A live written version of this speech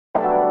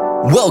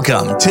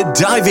Welcome to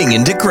Diving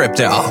into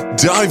Crypto.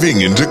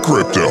 Diving into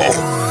Crypto.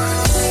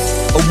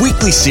 A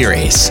weekly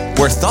series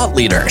where thought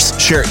leaders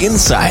share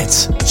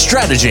insights,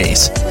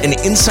 strategies, and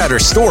insider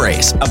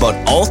stories about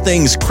all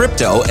things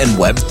crypto and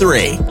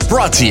web3.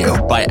 Brought to you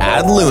by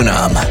Ad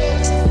Lunam.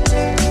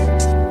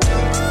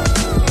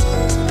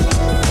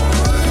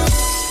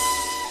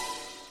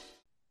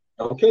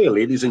 Okay,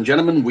 ladies and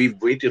gentlemen,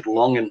 we've waited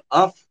long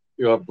enough.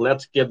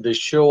 Let's get this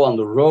show on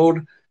the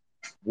road.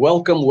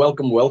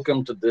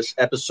 Welcome to this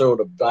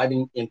episode of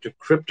Diving into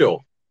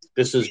Crypto.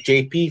 This is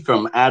JP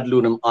from Ad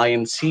Lunam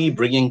INC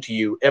bringing to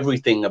you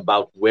everything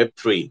about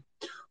Web3.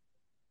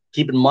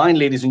 Keep in mind,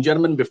 ladies and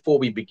gentlemen, before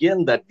we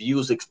begin, that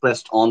views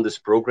expressed on this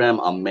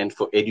program are meant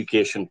for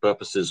education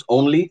purposes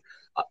only.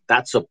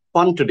 That's a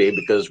pun today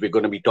because we're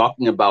going to be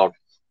talking about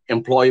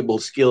employable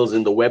skills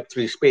in the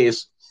Web3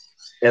 space,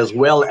 as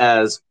well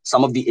as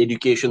some of the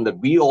education that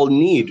we all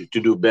need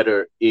to do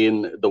better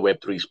in the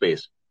Web3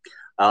 space.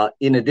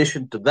 In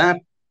addition to that,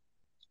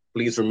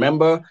 please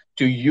remember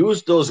to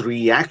use those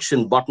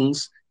reaction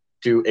buttons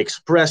to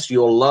express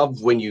your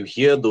love when you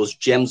hear those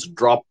gems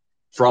drop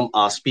from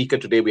our speaker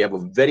today. We have a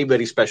very,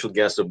 very special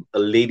guest, a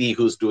lady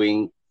who's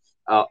doing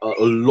a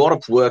lot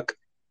of work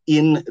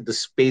in the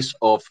space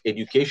of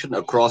education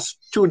across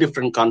 2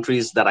 different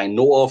countries that I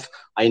know of.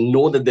 I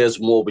know that there's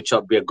more, which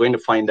we are going to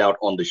find out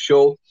on the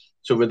show.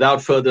 So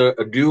without further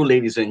ado,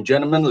 ladies and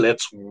gentlemen,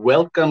 let's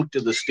welcome to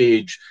the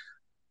stage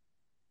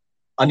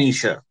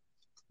Aneesha,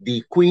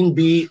 the queen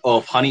bee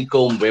of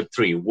Honeycomb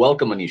Web3.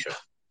 Welcome, Aneesha.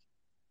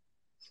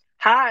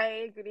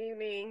 Hi, good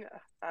evening.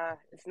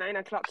 It's 9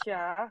 o'clock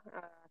here,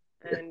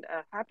 and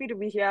happy to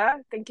be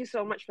here. Thank you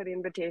so much for the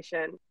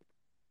invitation.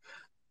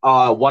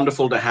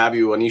 Wonderful to have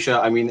you, Aneesha.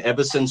 I mean,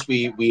 ever since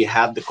we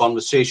had the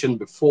conversation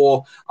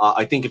before,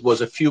 I think it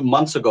was a few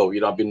months ago,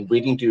 I've been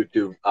waiting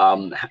to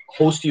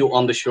host you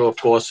on the show, of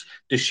course,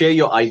 to share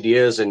your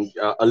ideas and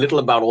a little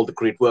about all the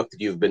great work that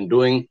you've been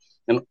doing.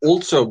 And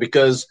also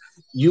because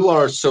you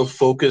are so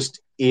focused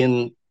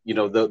in,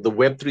 the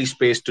Web3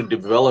 space to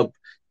develop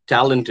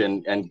talent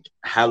and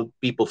help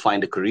people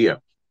find a career.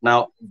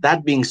 Now,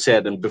 that being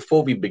said, and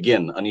before we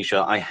begin,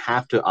 Aneesha, I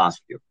have to ask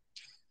you,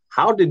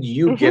 how did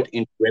you get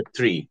into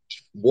Web3?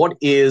 What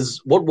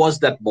was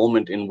that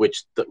moment in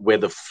which where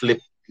the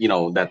flip,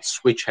 that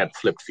switch had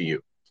flipped for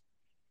you?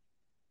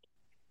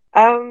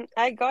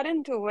 I got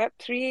into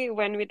Web3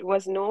 when it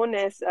was known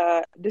as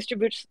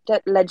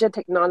distributed ledger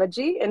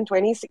technology in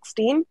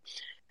 2016.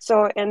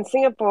 So in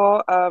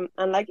Singapore,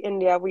 unlike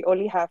India, we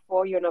only have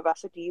 4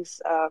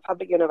 universities,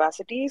 public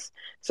universities.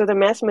 So the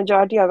mass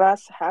majority of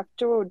us have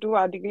to do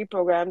our degree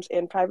programs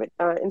in private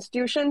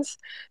institutions.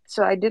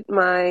 So I did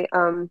my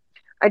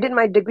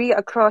degree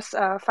across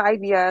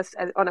 5 years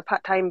on a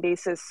part-time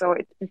basis. So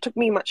it took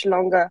me much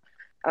longer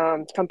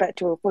compared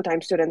to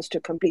full-time students to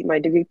complete my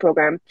degree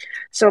program.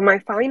 So my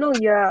final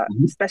year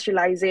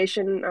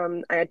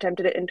specialization, I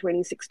attempted it in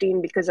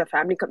 2016 because of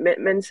family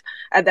commitments.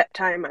 At that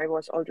time, I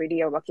was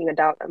already a working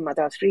adult, a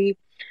mother of 3.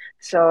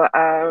 So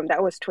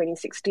that was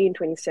 2016,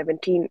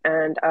 2017.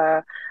 And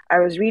I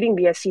was reading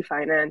BSc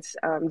Finance.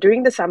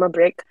 During the summer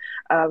break,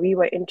 we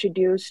were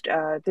introduced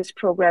this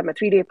program, a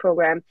 3-day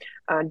program,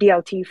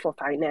 DLT for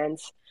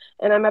finance.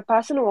 And I'm a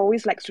person who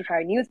always likes to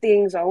try new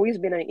things, always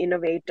been an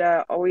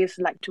innovator, always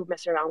like to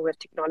mess around with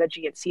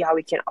technology and see how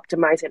we can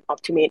optimize and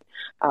optimate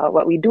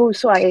what we do.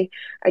 So I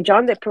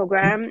joined the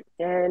program,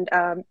 and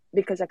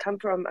because I come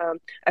from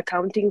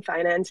accounting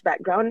finance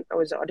background, I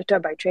was an auditor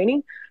by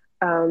training.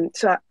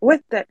 So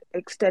with that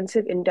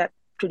extensive, in-depth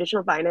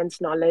traditional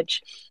finance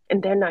knowledge,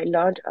 and then I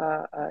learned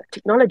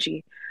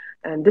technology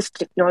and this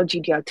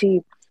technology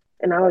DLT.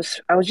 And I was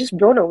just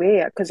blown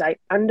away because I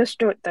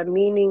understood the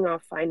meaning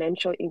of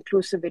financial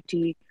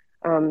inclusivity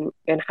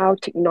and how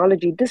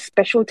technology, this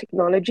special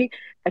technology,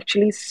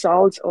 actually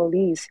solves all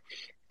these.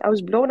 I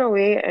was blown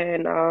away,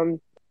 and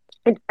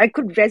I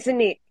could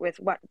resonate with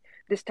what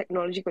this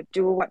technology could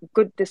do, what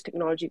good this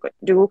technology could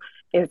do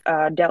if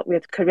dealt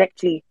with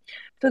correctly.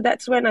 So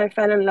that's when I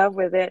fell in love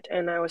with it,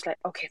 and I was like,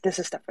 okay, this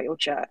is the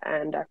future.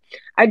 And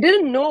I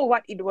didn't know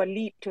what it would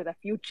lead to the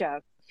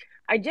future.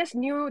 I just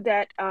knew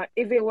that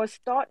if it was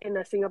taught in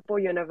a Singapore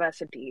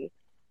university,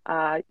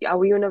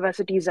 our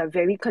universities are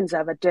very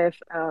conservative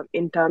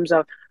in terms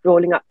of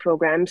rolling up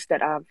programs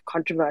that are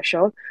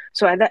controversial.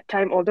 So at that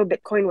time, although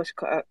Bitcoin was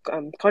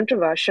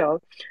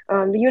controversial,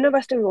 the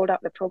university rolled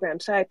out the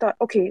program. So I thought,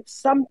 okay,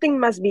 something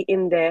must be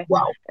in there.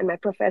 Wow. And my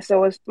professor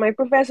was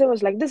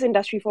like, this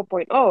industry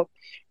 4.0,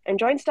 and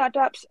join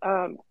startups,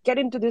 get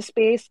into this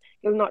space,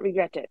 you'll not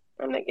regret it.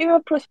 I'm like, a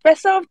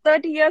professor of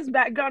 30 years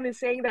background is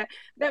saying that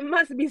there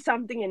must be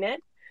something in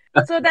it.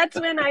 So that's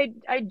when I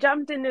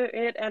jumped into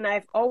it, and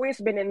I've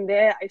always been in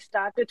there. I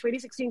started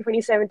 2016,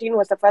 2017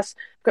 was the first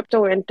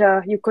crypto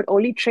winter. You could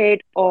only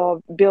trade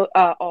or build,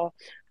 or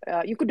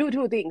you could do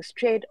 2 things,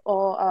 trade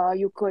or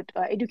you could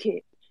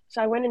educate.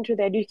 So I went into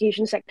the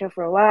education sector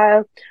for a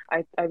while.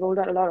 I rolled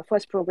out a lot of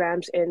first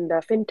programs in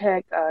the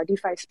fintech,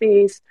 DeFi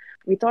space.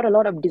 We thought a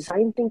lot of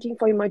design thinking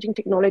for emerging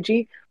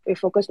technology. We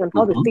focused on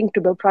how to think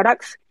to build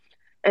products.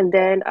 And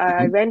then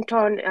I went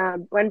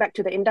back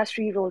to the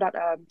industry, rolled out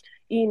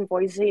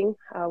e-invoicing,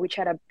 which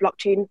had a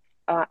blockchain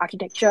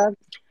architecture.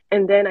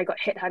 And then I got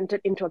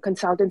headhunted into a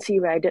consultancy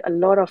where I did a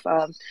lot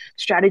of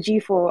strategy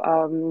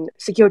for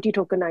security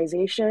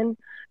tokenization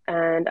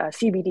and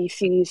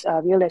CBDCs,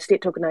 real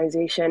estate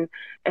tokenization.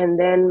 And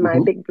then my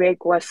big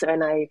break was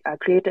when I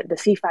created the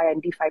CFI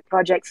and DeFi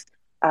projects,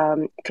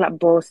 club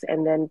both,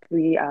 and then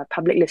we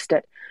public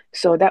listed.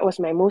 So that was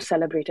my most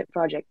celebrated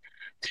project.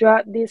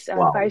 Throughout these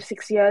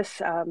 5-6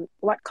 years,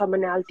 what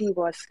commonality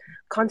was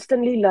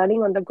constantly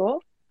learning on the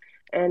go,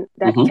 and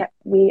that kept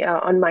me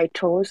on my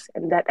toes,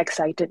 and that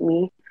excited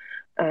me.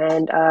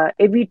 And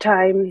every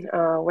time,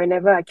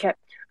 whenever I kept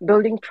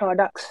building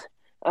products,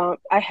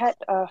 I had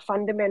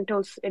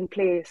fundamentals in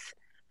place,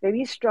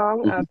 very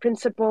strong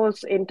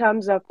principles in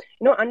terms of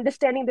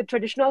understanding the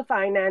traditional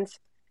finance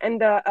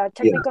and the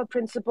technical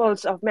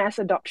principles of mass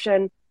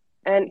adoption,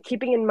 and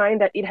keeping in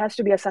mind that it has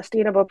to be a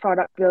sustainable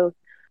product build.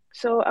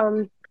 So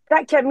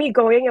that kept me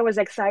going. It was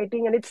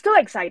exciting, and it's still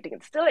exciting.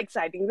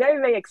 Very,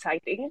 very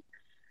exciting.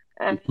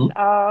 And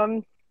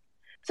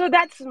so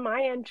that's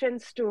my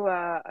entrance to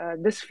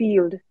this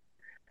field,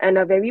 and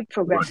a very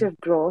progressive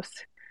growth.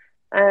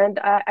 And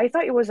I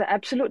thought it was an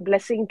absolute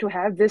blessing to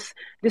have this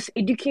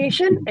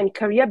education and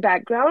career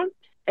background,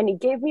 and it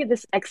gave me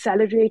this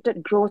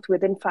accelerated growth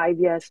within 5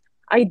 years.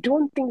 I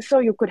don't think so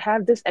you could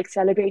have this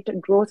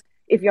accelerated growth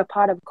if you're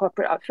part of a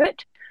corporate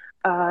outfit.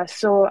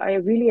 So I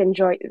really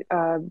enjoyed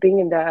being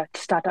in the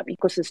startup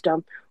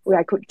ecosystem where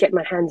I could get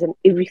my hands on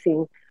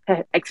everything,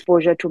 have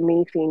exposure to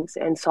many things,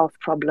 and solve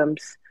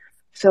problems.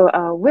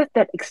 So with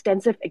that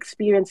extensive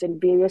experience in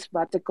various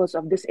verticals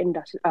of this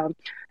industry,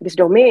 this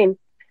domain,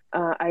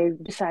 I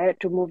decided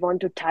to move on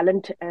to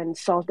talent and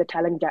solve the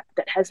talent gap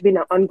that has been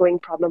an ongoing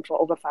problem for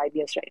over 5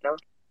 years right now.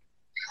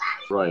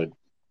 Right.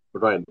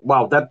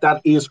 Wow,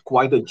 that is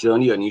quite a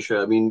journey,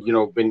 Aneesha. I mean,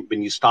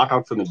 when you start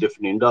out from a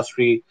different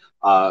industry,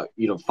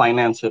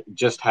 finance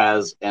just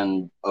has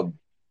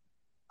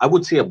I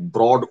would say a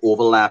broad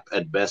overlap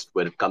at best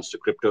when it comes to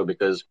crypto,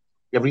 because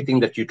everything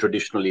that you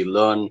traditionally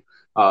learn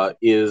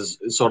is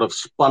sort of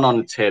spun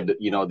on its head.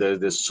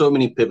 There's so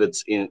many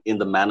pivots in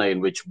the manner in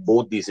which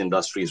both these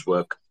industries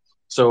work.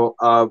 So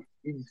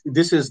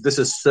this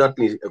is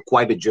certainly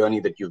quite a journey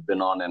that you've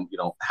been on, and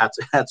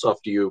hats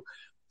off to you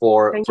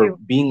for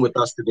being with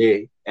us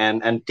today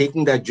and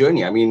taking that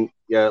journey. I mean,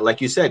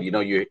 like you said,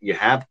 you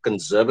have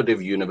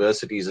conservative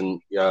universities in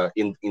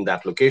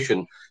that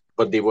location,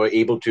 but they were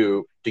able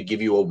to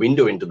give you a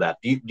window into that.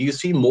 Do you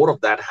see more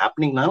of that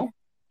happening now?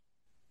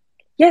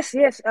 Yes,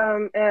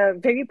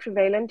 very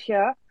prevalent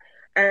here,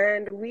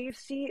 and we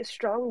see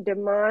strong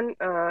demand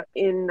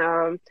in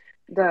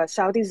the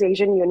Southeast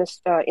Asian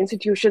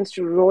institutions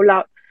to roll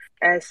out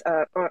as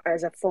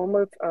a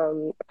formal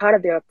part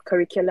of their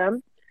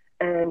curriculum,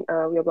 and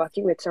we're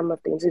working with some of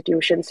the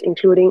institutions,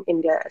 including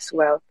India as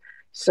well.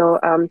 So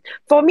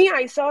for me,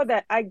 I saw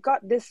that I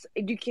got this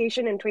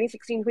education in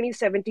 2016,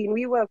 2017.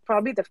 We were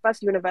probably the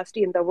first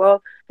university in the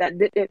world that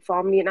did it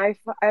for me, and I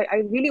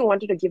really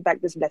wanted to give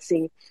back this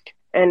blessing.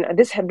 And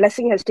this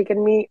blessing has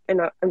taken me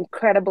in an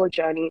incredible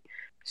journey.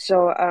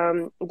 So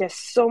there's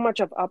so much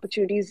of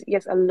opportunities.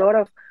 Yes, a lot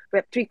of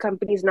web3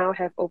 companies now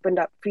have opened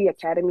up free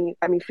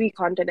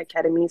content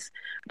academies.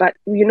 But,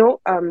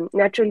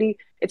 naturally,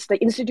 it's the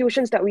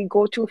institutions that we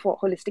go to for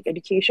holistic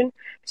education.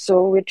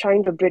 So we're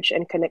trying to bridge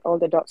and connect all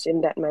the dots in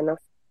that manner.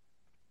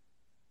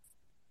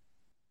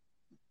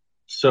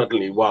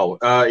 Certainly. Wow.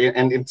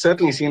 And it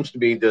certainly seems to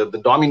be the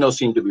dominoes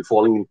seem to be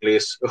falling in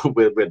place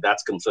where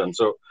that's concerned.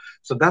 So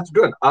that's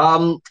good.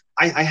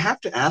 I have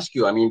to ask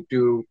you, I mean,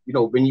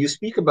 when you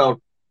speak about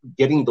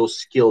getting those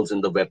skills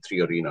in the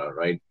Web3 arena,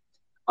 right?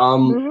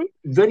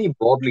 Very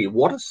broadly,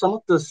 what are some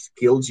of the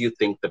skills you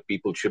think that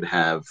people should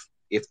have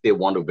if they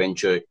want to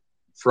venture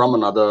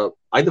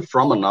either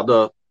from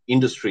another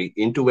industry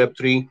into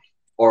Web3,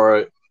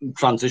 or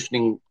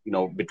transitioning,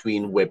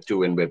 between Web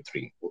 2 and Web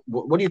 3?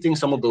 What do you think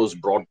some of those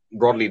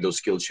broadly those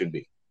skills should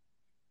be?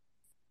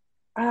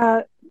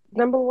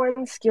 Number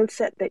one skill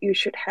set that you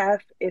should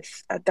have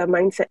is the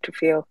mindset to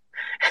fail.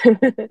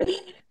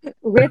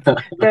 With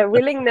the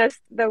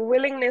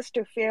willingness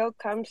to fail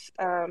comes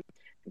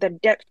the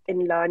depth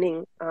in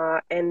learning,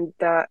 and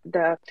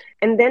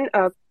then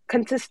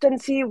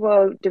consistency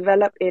will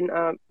develop in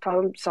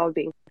problem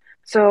solving.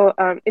 So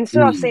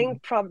instead of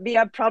saying be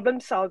a problem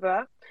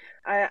solver,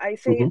 I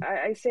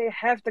say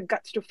have the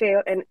guts to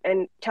fail,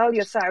 and tell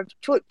yourself,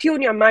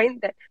 tune your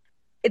mind that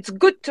it's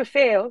good to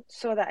fail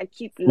so that I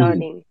keep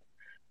learning.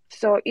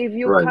 So if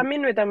you come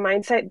in with a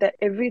mindset that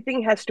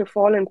everything has to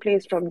fall in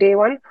place from day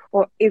one,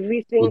 or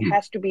everything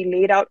has to be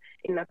laid out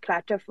in a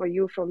platter for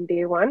you from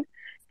day one,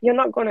 you're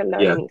not going to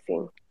learn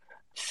anything.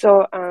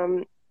 So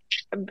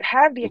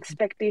have the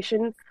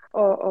expectation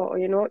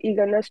or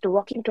eagerness to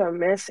walk into a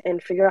mess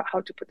and figure out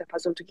how to put the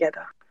puzzle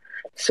together.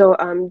 So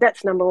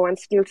that's number one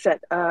skill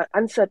set,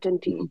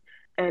 uncertainty.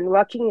 And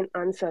working in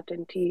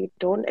uncertainty,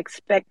 don't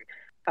expect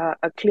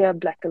a clear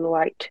black and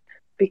white,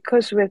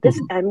 because with this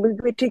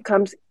ambiguity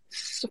comes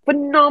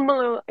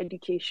phenomenal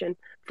education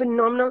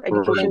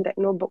Right. that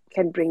no book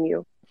can bring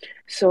you.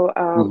 So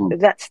Mm-hmm.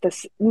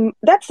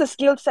 that's the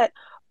skill set.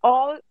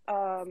 All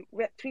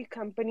Web3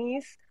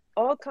 companies,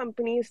 all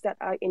companies that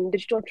are in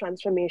digital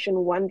transformation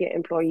want their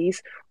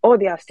employees or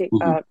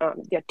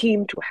Mm-hmm. their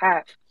team to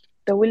have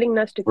the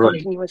willingness to Right.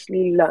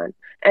 continuously learn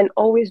and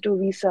always do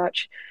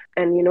research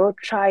and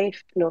try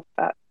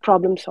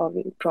problem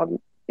solving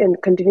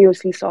and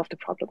continuously solve the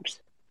problems.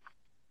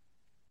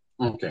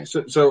 Okay.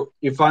 So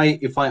if I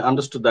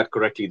understood that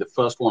correctly, the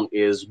first one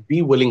is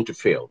be willing to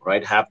fail,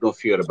 right? Have no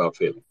fear about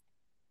failing.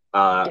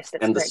 Yes,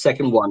 that's And the correct.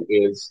 second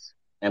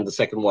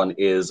one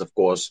is, of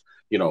course,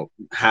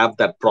 have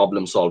that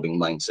problem solving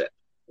mindset,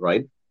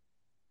 right?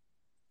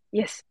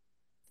 Yes,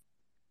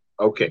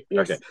 Okay.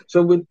 Okay. yes.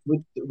 So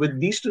with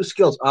these two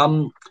skills,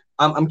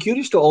 I'm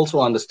curious to also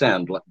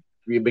understand, like,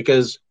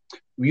 because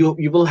you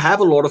will have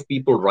a lot of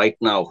people right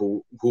now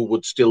who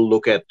would still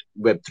look at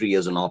Web3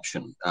 as an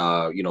option.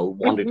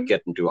 Wanted to Mm-hmm,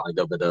 get into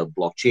either the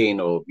blockchain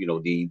or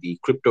the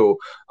crypto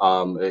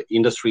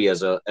industry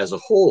as a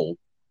whole.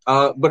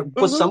 But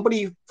for mm-hmm,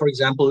 somebody, for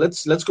example,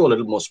 let's go a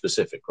little more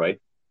specific, right?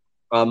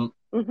 Um,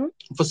 mm-hmm,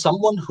 for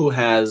someone who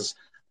has,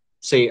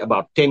 say,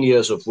 about 10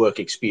 years of work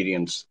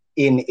experience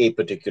in a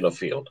particular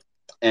field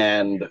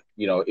and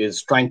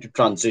is trying to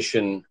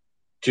transition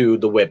to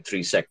the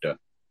web3 sector,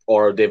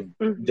 or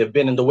mm-hmm. they've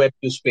been in the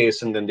web2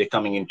 space and then they're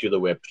coming into the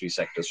web3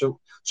 sector. So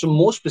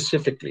more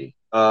specifically,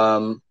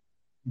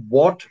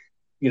 what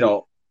you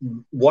know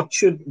what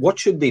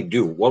should they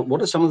do?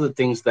 What are some of the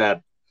things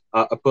that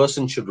a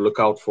person should look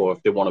out for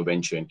if they want to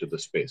venture into the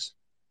space?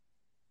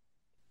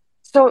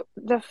 So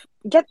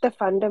get the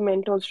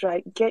fundamentals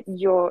right. Get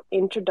your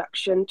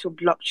introduction to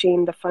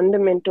blockchain, the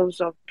fundamentals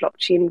of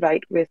blockchain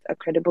right with a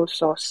credible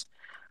source.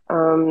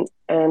 And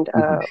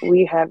Mhm.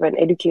 we have an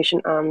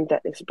education arm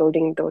that is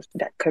building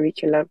that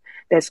curriculum.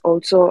 There's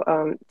also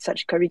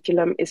such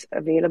curriculum is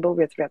available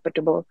with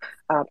reputable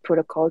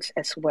protocols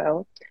as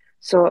well.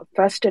 So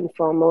first and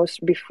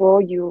foremost,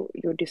 before you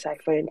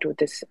decipher into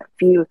this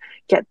field,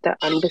 get the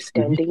Mhm.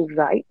 understanding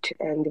right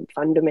and the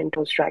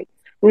fundamentals right.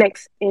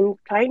 Next, in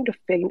trying to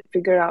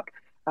figure out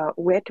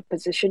where to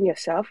position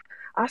yourself,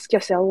 ask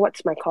yourself,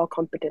 what's my core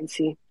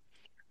competency?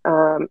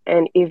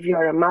 And if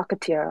you're a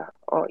marketer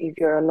or if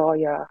you're a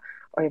lawyer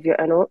or if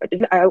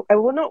I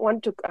will not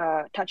want to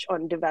touch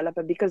on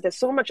developer because there's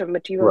so much of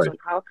materials Right. on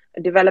how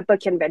a developer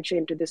can venture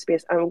into this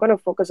space. I'm going to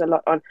focus a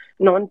lot on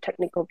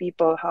non-technical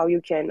people, how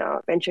you can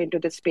venture into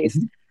this space.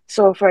 Mhm.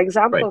 So, for Right.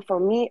 example, for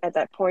me at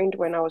that point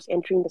when I was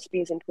entering the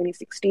space in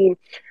 2016,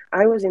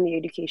 I was in the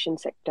education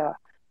sector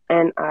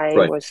and I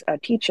Right. was a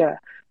teacher.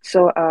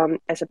 So,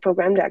 as a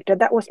program director,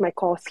 that was my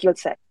core skill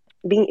set,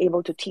 being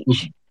able to teach.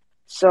 Mhm.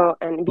 So,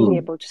 and being Mhm.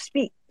 able to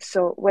speak.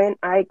 So when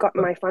I got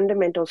Right. my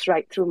fundamentals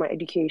right through my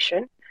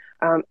education,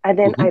 and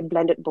then I Mhm.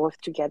 blended both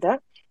together.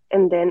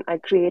 And then I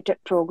created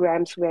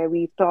programs where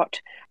we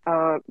taught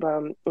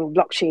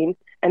blockchain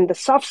and the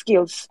soft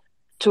skills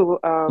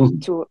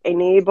Mhm. to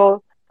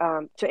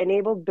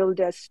enable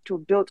builders to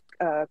build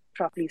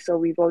properly. So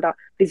we rolled out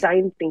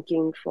design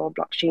thinking for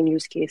blockchain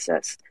use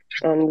cases,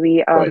 and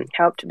we Right.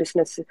 helped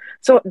businesses.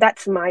 So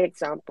that's my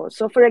example.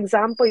 So for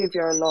example, if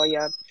you're a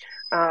lawyer,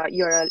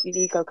 you're a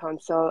legal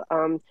counsel,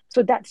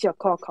 so that's your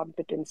core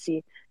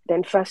competency.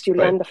 Then first you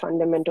Right. learn the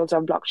fundamentals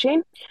of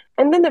blockchain,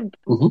 and then the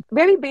Mhm.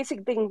 very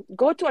basic thing: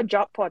 go to a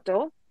job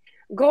portal.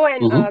 Go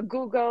and Mhm.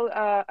 Google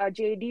a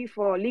JD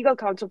for legal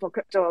counsel for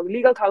crypto,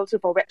 legal counsel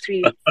for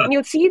Web3, and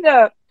you'll see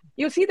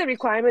the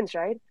requirements,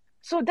 right?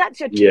 So that's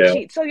your cheat Yeah.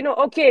 sheet. So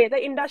okay,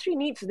 the industry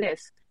needs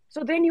this.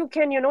 So then you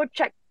can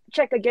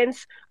check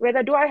against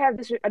whether do I have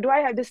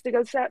this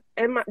skill set?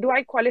 Do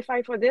I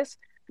qualify for this?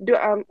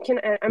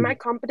 Am I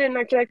competent?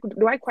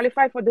 Do I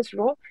qualify for this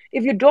role?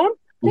 If you don't,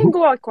 then Mhm.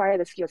 go acquire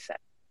the skill set.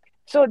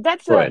 So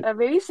that's Right. a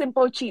very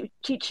simple cheat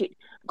sheet.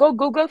 Go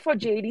Google for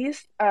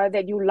JDs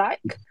that you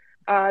like,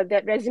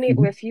 that resonate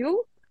Mhm. with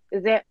you,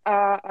 that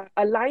are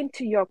aligned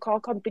to your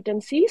core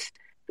competencies.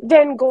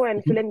 Then go and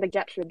Mhm. fill in the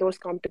gaps with those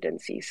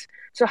competencies.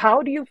 So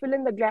how do you fill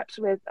in the gaps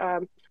with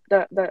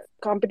the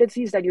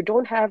competencies that you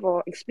don't have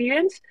or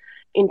experience?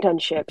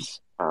 Internships.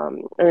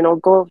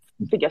 Go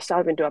fit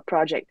yourself into a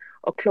project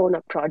or clone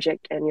a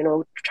project, and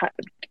try,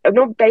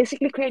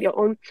 basically create your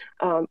own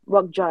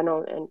work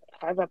journal and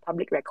have a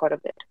public record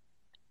of it.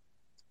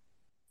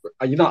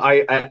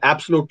 I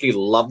absolutely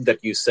love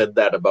that you said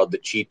that about the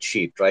cheat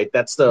sheet, right?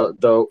 That's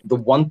the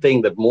one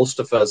thing that most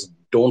of us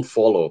don't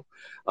follow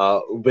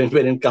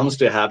when it comes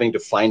to having to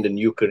find a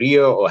new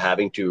career or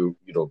having to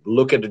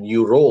look at a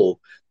new role.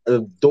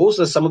 Those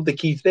are some of the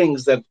key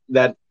things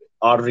that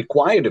are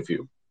required of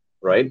you,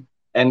 right?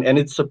 And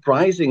it's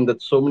surprising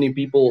that so many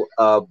people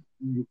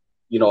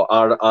no,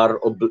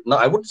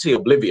 I wouldn't say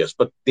oblivious,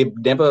 but they've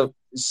never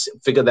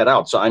figured that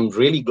out. So I'm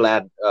really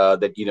glad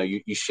that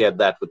you shared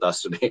that with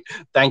us today.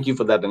 Thank you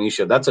for that,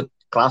 Aneesha. That's a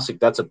classic.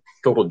 That's a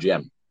total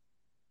gem.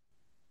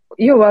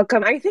 You're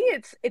welcome. I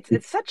think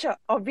it's such a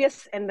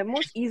obvious and the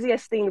most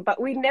easiest thing,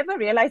 but we never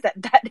realize that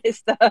that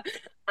is the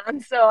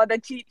answer or the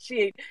cheat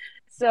sheet.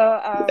 So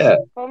Yeah.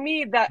 for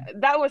me,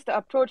 that was the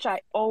approach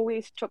I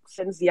always took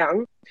since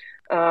young.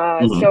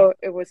 Mhm. So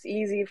it was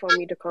easy for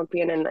me to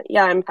comprehend, and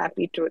yeah, I'm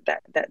happy to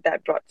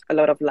that brought a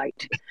lot of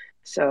light.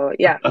 So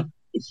yeah.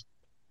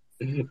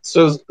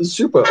 So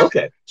super.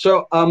 Okay.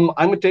 So I'm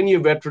a 10-year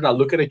veteran. I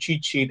look at a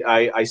cheat sheet.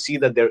 I see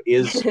that there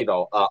is,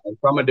 I'm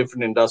from a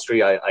different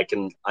industry. I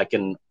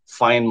can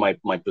find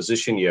my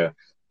position here.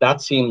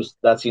 That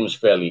seems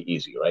fairly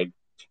easy, right?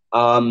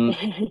 Um,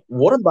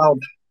 what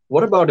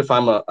about if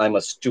I'm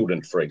a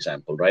student, for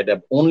example, right?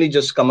 I've only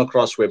just come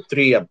across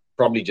Web3. I've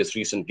probably just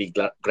recently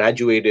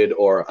graduated,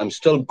 or I'm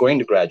still going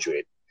to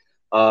graduate.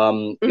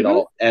 Hmm.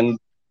 And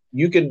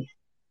you could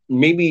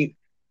maybe,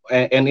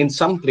 and in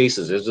some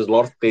places, there's a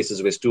lot of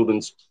places where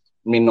students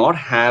may not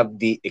have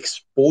the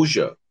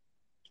exposure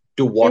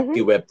to what Hmm.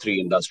 the Web3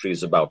 industry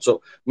is about.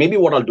 So maybe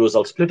what I'll do is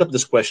I'll split up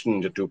this question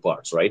into two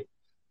parts, right?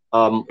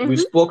 We've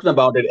Hmm. spoken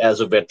about it as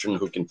a veteran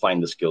who can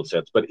find the skill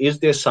sets, but is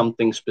there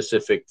something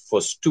specific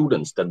for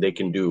students that they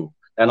can do?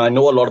 And I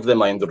know a lot of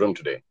them are in the room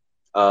today.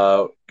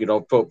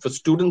 For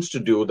students to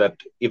do that,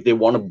 if they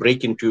want to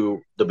break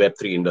into the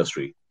Web3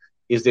 industry,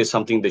 is there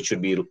something they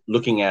should be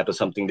looking at or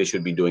something they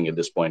should be doing at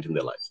this point in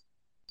their life?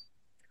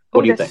 What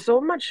Oh, do you there's think? so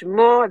much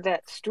more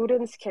that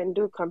students can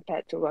do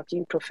compared to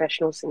working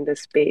professionals in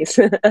this space.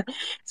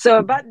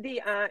 So, but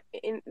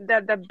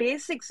the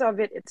basics of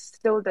it, it's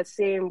still the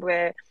same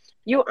where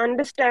you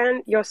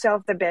understand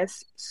yourself the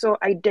best. So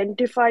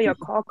identify your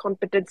core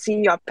competency,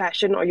 your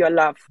passion, or your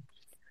love.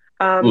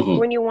 Hmm.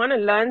 When you want to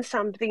learn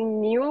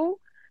something new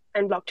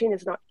and blockchain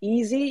is not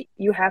easy,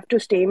 you have to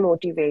stay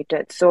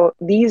motivated. So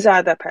these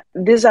are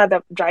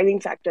the driving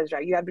factors,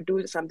 right? You have to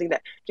do something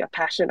that you're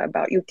passionate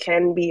about. You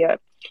can be a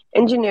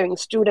engineering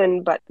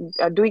student, but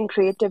doing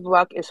creative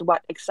work is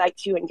what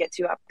excites you and gets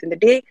you up in the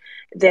day.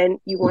 Then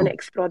you want to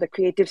explore the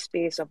creative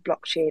space of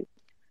blockchain.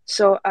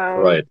 So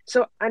Right.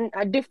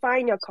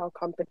 define your core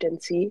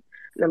competency,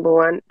 number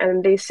one.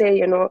 And they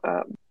say,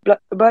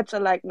 birds are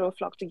like no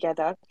flock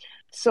together.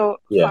 So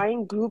Yeah.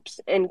 find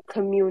groups and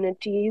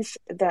communities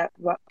that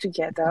work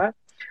together.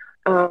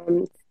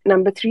 Um,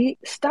 Number three,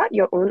 start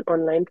your own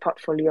online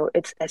portfolio.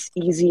 It's as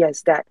easy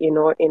as that, in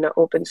an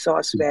open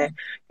source where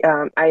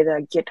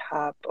either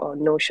GitHub or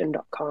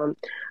Notion.com.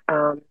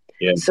 Um,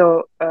 Yeah.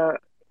 so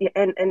yeah,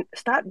 and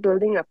start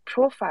building a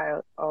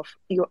profile of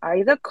you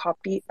either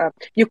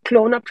you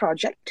clone a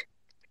project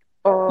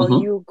or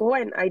Hmm. you go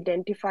and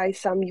identify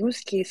some use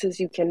cases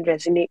you can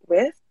resonate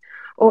with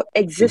or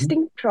Hmm.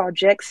 existing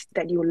projects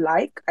that you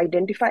like,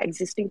 identify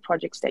existing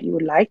projects that you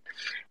like,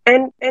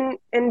 and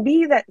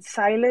be that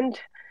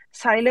silent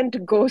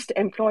ghost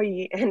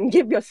employee and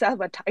give yourself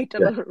a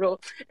title Yeah. or a role,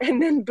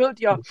 and then build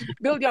your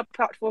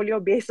portfolio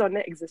based on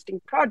the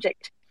existing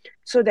project,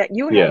 so that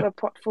you have Yeah. a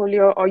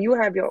portfolio or you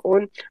have your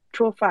own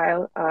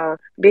profile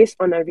based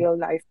on a real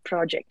life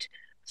project.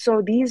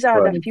 So these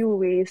are the Right. few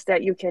ways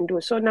that you can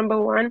do. So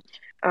number one,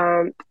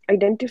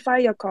 identify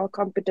your core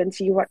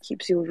competency, what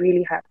keeps you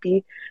really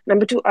happy.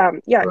 Number two,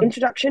 Right.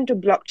 introduction to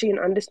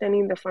blockchain,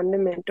 understanding the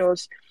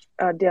fundamentals.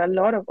 There are a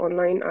lot of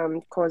online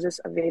courses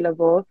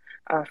available,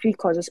 free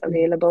courses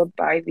available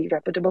by the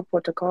reputable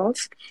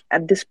protocols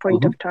at this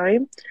point Hmm. of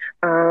time.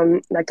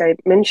 Like I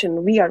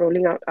mentioned, we are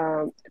rolling out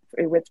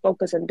with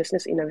focus on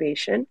business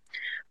innovation.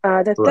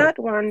 The Right. third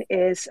one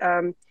is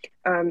um,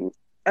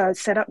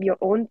 set up your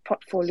own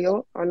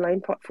portfolio,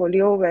 online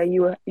portfolio, where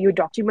you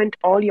document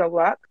all your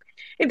work.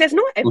 If there's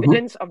no Hmm.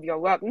 evidence of your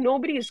work,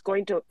 nobody is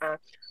going to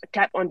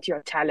tap onto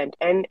your talent.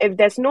 And if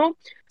there's no,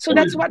 so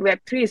that's Amen. what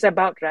Web3 is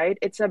about, right?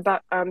 It's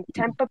about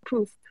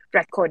tamper-proof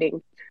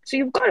recording. So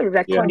you've got to Yeah.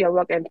 record your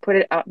work and put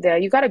it out there.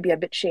 You got to be a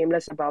bit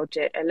shameless about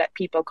it and let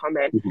people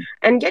comment Hmm.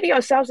 and get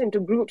yourselves into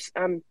groups.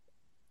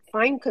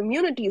 Find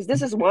communities.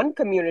 This is one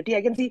community.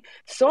 I can see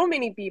so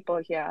many people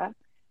here.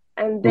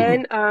 And Hmm.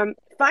 then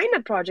find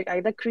a project,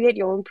 either create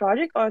your own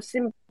project or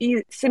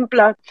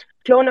simpler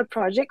clone a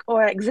project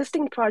or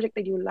existing project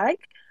that you like,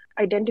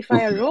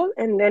 identify a Hmm. role,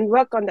 and then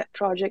work on that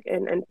project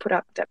and put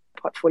up that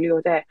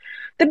portfolio there.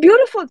 The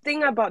beautiful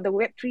thing about the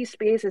Web3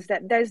 space is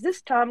that there's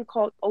this term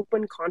called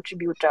open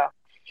contributor.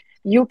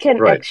 You can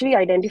Right. actually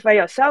identify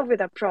yourself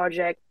with a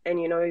project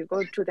and you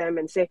go to them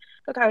and say,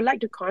 look, I would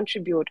like to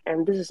contribute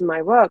and this is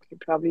my work, you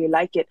probably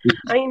like it.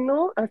 I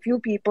know a few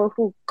people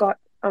who got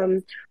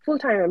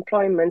full-time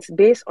employments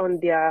based on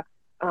their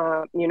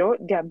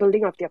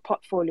building of their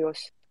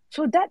portfolio's.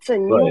 So that's a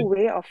new Right.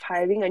 way of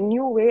hiring, a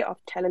new way of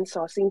talent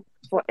sourcing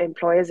for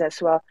employers as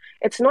well.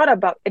 It's not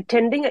about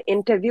attending an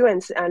interview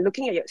and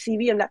looking at your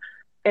CV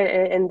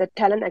and the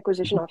talent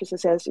acquisition officer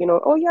says,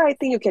 oh yeah, I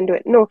think you can do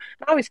it. No,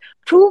 now it's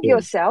prove Yeah.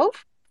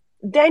 yourself,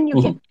 then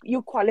Hmm.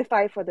 you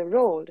qualify for the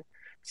role.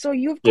 So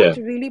you've got Yeah.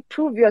 to really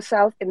prove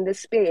yourself in this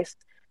space.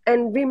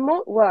 And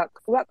remote work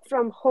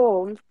from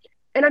home.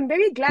 And I'm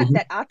very glad Hmm.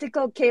 that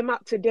article came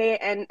out today,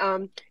 and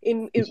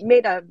it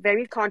made a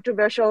very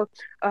controversial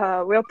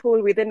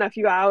whirlpool within a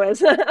few hours.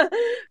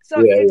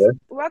 So Yeah. it's Yeah.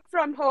 work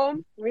from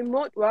home.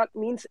 Remote work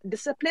means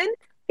discipline,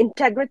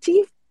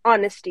 integrity,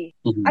 honesty.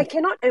 Hmm. I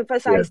cannot Yeah.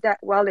 emphasize that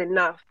well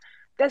enough.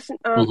 There's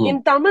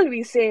in Tamil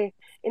we say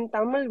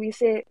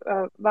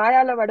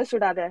vayala vada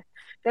sudada.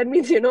 That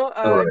means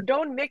Right.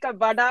 don't make a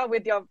vada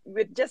with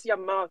just your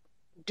mouth.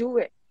 Do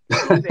it.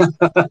 Prove it.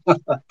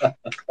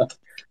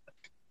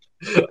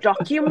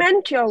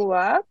 Document your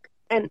work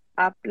and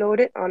upload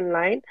it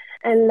online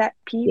and let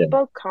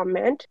people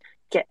comment,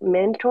 get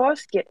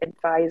mentors, get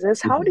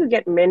advisors. How do you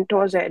get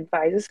mentors or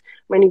advisors?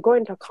 When you go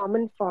into a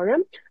common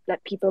forum,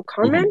 let people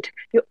comment.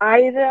 You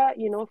either,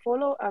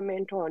 follow a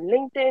mentor on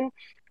LinkedIn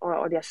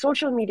or their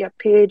social media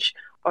page,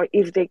 or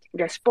if they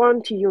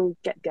respond to you,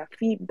 get their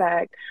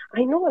feedback.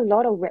 I know a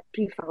lot of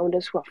Web3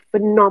 founders who are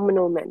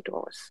phenomenal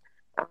mentors.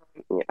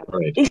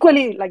 Right.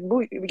 Equally, like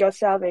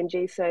yourself and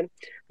Jason,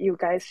 you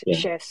guys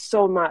share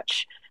so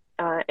much,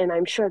 and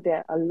I'm sure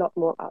there are a lot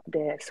more out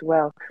there as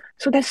well.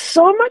 So there's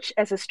so much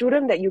as a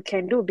student that you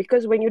can do,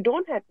 because when you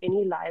don't have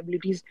any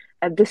liabilities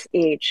at this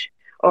age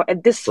or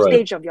at this Right.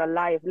 stage of your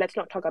life, let's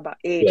not talk about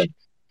age,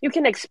 you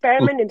can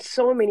experiment in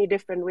so many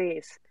different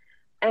ways.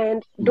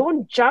 And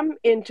don't jump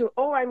into,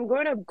 I'm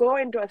going to go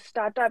into a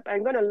startup,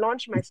 I'm going to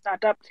launch my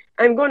startup,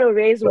 I'm going to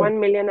raise 1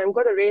 million, I'm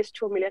going to raise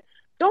 2 million.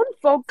 Don't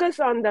focus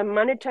on the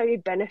monetary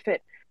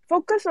benefit.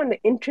 Focus on the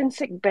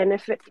intrinsic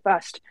benefit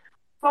first.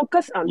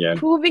 Focus on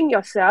proving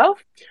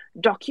yourself,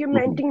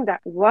 documenting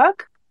that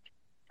work,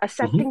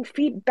 accepting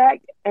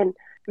feedback, and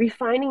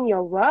refining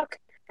your work,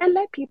 and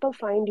let people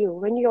find you.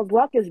 When your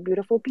work is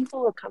beautiful,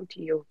 people will come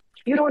to you.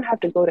 You don't have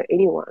to go to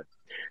anyone.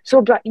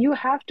 But you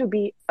have to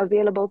be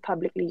available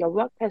publicly. Your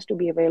work has to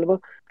be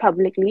available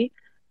publicly.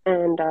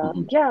 And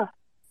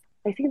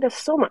I think there's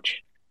so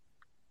much.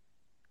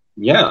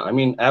 Yeah, I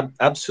mean,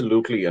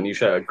 absolutely,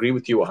 Aneesha. I agree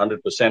with you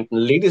 100%. And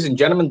ladies and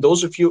gentlemen,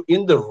 those of you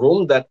in the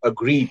room that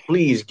agree,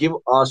 please give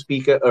our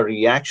speaker a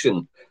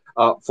reaction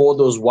for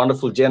those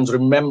wonderful gems.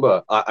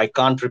 Remember, I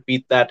can't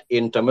repeat that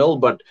in Tamil,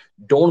 but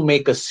don't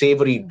make a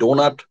savory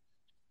donut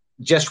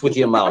just with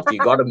your mouth. You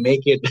got to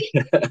make it.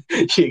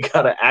 You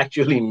got to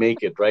actually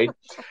make it, right?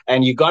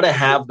 And you got to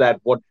have that,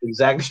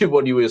 exactly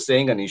what you were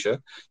saying,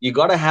 Aneesha. You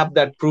got to have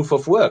that proof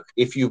of work.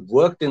 If you've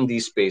worked in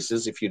these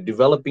spaces, if you're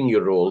developing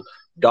your role,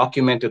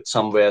 document it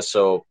somewhere.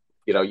 So,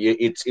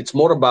 it's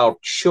more about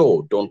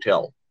show, don't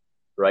tell,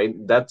 right?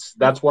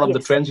 That's one of the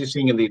trends you're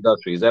seeing in the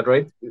industry. Is that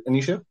right,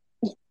 Aneesha?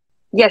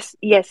 Yes.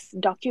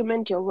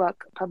 Document your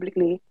work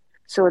publicly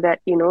so that,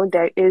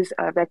 there is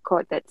a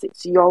record that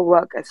it's your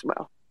work as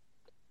well.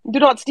 Do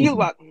not steal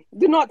work.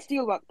 Do not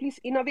steal work. Please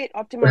innovate,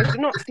 optimize. Do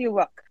not steal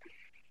work.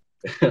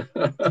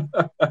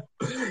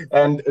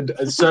 And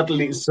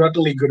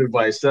certainly good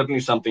advice. Certainly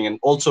something, and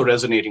also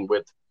resonating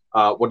with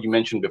what you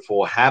mentioned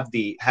before. Have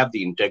the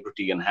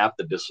integrity and have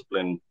the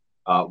discipline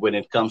when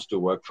it comes to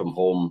work from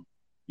home.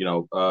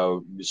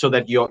 So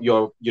that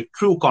your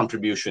true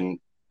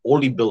contribution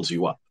only builds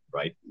you up,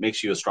 right?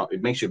 Makes you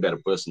it makes you a better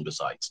person.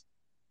 Besides.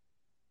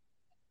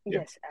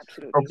 Yes,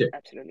 absolutely. Okay.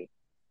 Absolutely.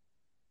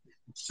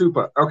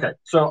 Super. Okay.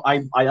 So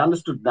I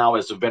understood now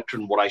as a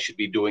veteran what I should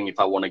be doing if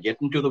I want to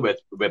get into the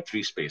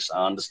Web3 space.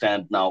 I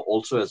understand now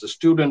also as a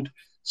student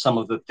some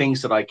of the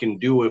things that I can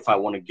do if I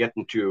want to get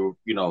into,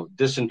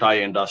 this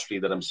entire industry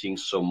that I'm seeing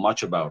so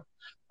much about.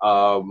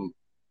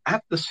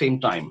 At the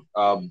same time,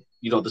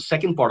 the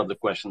second part of the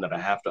question that I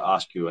have to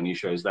ask you,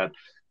 Aneesha, is that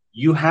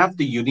you have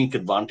the unique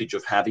advantage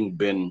of having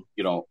been,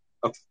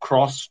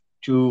 across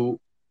two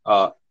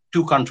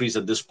countries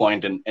at this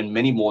point, and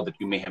many more that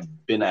you may have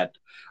been at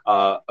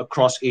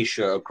across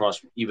Asia,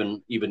 across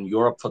even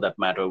Europe for that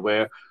matter,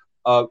 where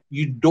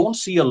you don't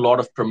see a lot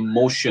of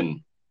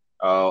promotion.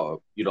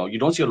 You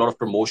don't see a lot of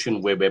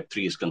promotion where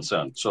Web3 is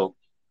concerned. So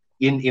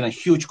in a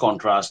huge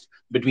contrast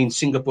between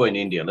Singapore and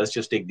India, let's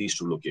just take these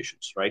two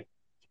locations, right?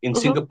 In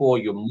Singapore,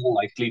 you're more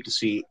likely to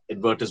see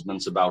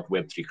advertisements about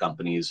Web3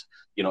 companies.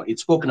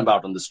 It's spoken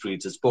about on the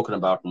streets. It's spoken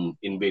about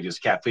in various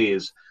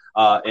cafes.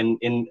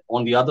 And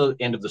on the other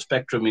end of the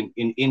spectrum,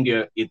 in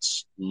India,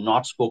 it's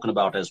not spoken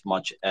about as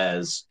much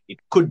as it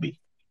could be,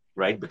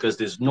 right? Because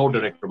there's no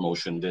direct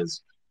promotion.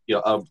 There's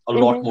a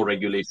lot more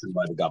regulation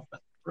by the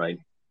government, right?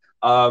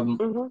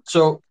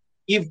 So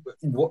if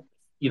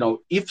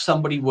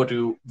somebody were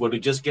to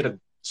just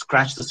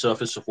scratch the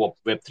surface of what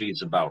Web3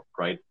 is about,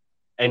 right?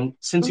 And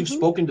since you've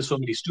spoken to so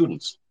many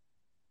students,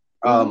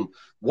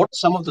 what are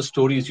some of the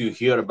stories you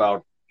hear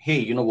about, hey,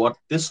 you know what,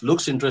 this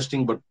looks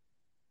interesting, but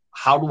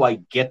how do I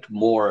get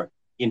more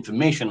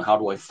information? How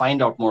do I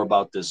find out more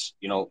about this?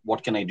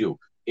 What can I do?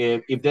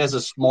 If there's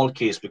a small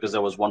case, because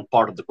that was one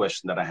part of the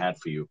question that I had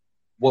for you,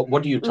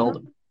 what do you tell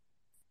them?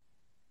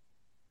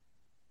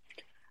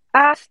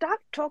 Start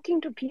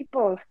talking to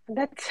people.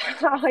 That's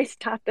how I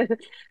started.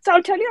 So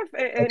I'll tell you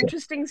an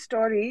interesting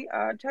story.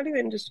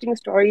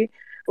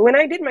 When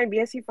I did my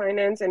BSc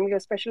Finance and we were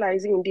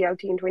specializing in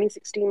DLT in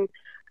 2016,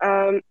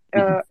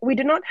 we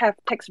did not have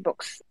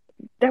textbooks.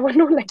 There were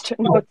no lecture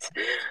notes.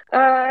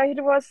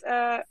 It was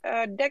a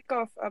deck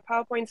of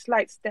PowerPoint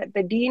slides that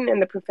the dean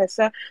and the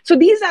professor. So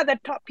these are the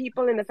top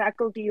people in the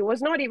faculty. It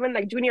was not even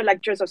like junior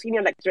lecturers or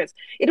senior lecturers.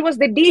 It was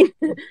the dean,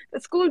 the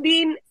school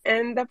dean,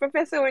 and the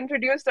professor who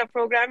introduced the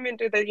program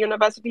into the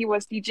university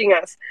was teaching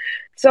us.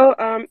 So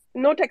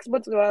no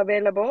textbooks were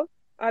available.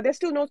 there's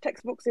still no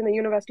textbooks in the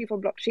university for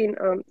blockchain.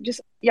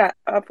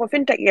 For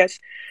fintech, yes.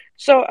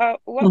 So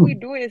what we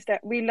do is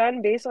that we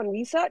learn based on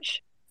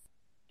research.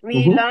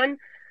 We learn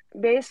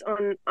based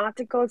on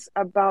articles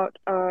about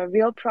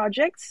real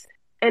projects,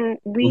 and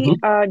we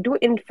do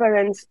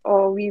inference,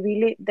 or we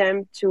relate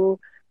them to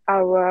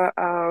our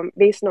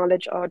base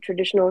knowledge, or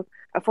traditional,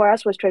 for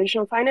us was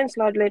traditional finance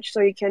knowledge,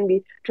 so it can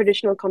be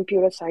traditional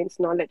computer science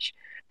knowledge.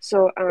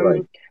 So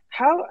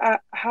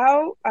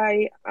how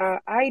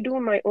I do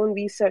my own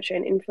research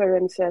and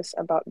inferences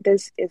about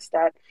this is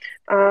that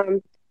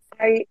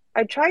I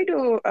try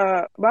to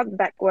work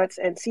backwards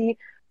and see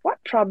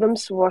what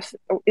problems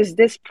is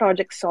this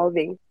project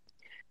solving,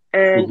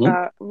 and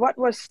what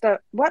was the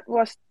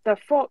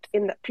fault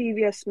in the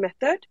previous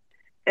method,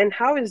 and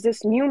how is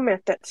this new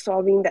method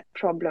solving that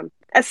problem?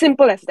 As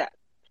simple as that.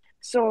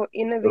 So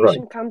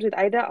innovation comes with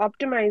either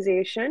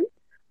optimization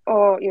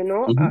or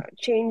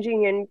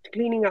changing and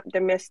cleaning up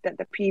the mess that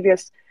the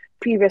previous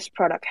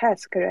product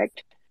has.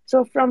 Correct.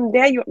 So from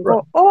there you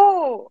go,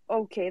 oh,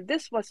 okay,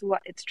 this was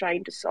what it's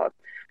trying to solve.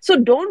 So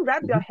don't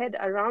wrap your head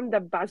around the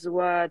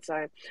buzzwords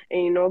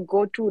and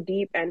go too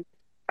deep and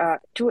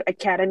too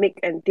academic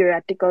and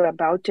theoretical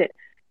about it.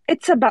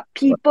 It's about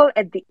people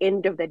at the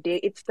end of the day.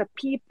 It's the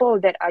people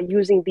that are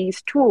using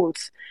these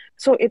tools.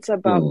 So it's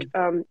about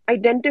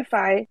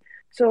identify.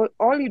 So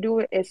all you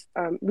do is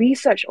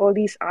research all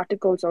these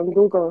articles on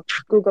Google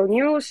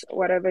News,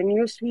 whatever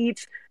news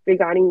feeds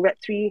regarding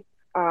Web3.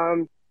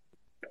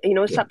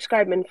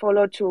 Subscribe and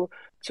follow to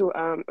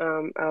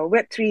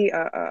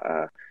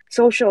Web3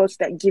 socials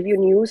that give you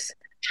news.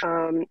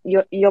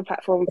 Your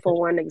platform, for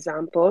one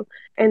example,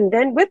 and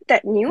then with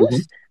that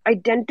news,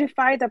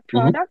 identify the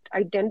product,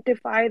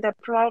 identify the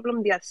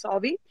problem they are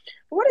solving.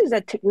 What is the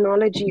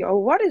technology,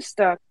 or what is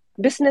the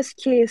business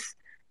case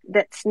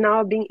that's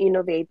now being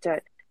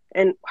innovated,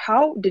 and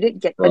how did it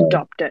get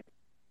adopted?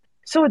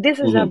 So this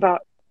is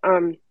about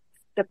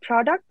the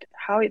product,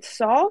 how it's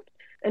solved,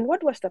 and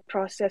what was the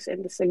process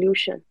and the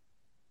solution.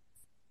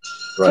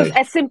 So it's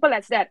as simple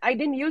as that. I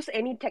didn't use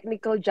any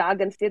technical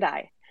jargons, did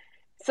I?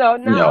 So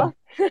now,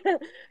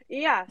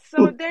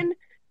 so then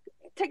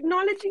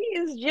technology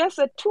is just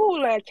a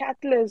tool, a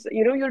catalyst.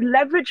 You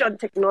leverage on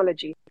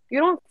technology.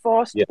 You don't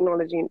force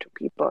technology into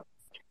people.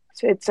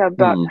 So it's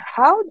about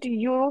how do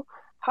you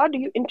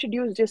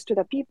introduce this to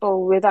the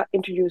people without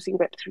introducing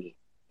Web3?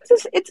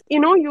 It's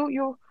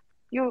you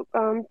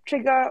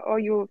trigger, or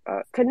you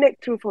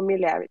connect through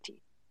familiarity.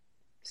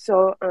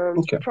 So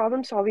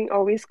problem solving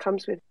always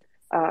comes with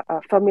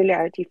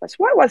familiarity first.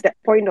 What was that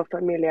point of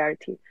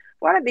familiarity?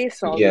 What are they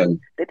solving?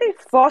 Did they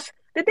force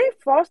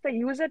the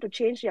user to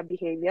change their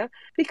behavior?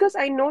 Because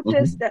I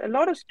noticed that a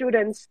lot of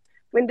students,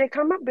 when they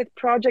come up with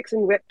projects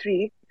in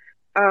Web3,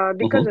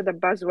 because of the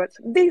buzzwords,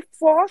 they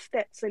force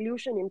that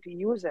solution into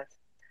users.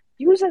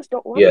 Users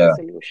don't want the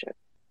solution.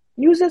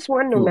 Users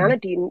want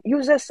normality.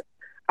 Users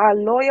are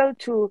loyal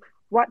to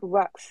what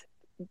works.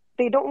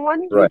 They don't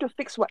want you to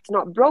fix what's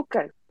not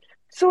broken.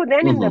 So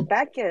then in the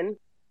back end,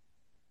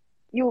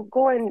 you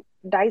go and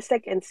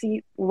dissect and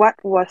see what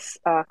was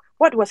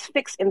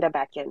fixed in the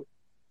back end,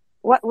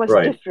 what was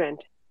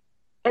different.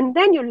 And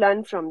then you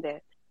learn from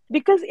there.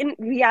 Because in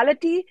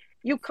reality,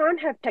 you can't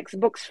have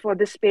textbooks for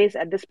this space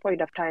at this point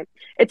of time.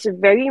 It's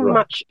very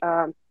much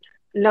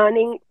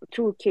learning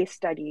through case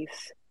studies.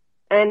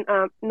 And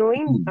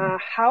knowing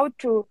how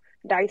to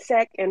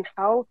dissect and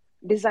how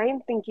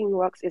design thinking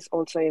works is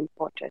also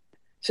important.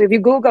 So if you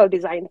Google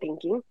design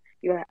thinking,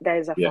 there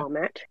is a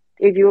format.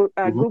 If you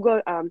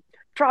Google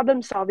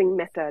problem-solving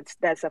methods,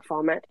 there's a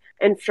format.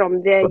 And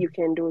from there, you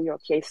can do your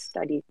case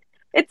study.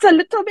 It's a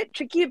little bit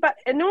tricky, but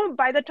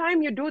by the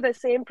time you do the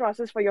same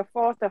process for your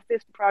fourth or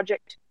fifth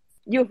project,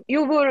 you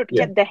will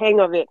get the hang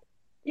of it.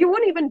 You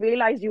won't even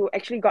realize you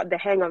actually got the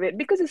hang of it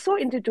because it's so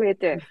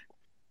intuitive.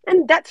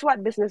 And that's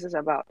what business is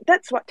about.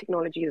 That's what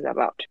technology is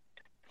about.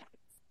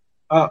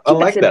 I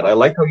like that. I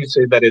like how you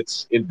say that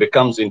it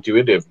becomes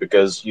intuitive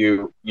because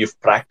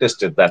you've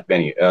practiced it that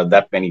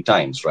many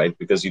times, right?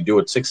 Because you do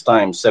it 6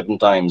 times, 7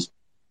 times.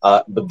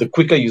 But the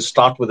quicker you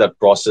start with that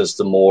process,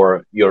 the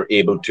more you're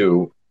able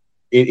to.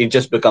 It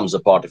just becomes a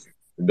part of you.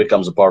 It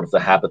becomes a part of the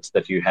habits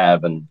that you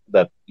have, and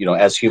that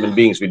as human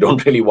beings, we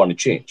don't really want to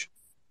change.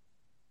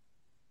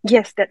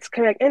 Yes, that's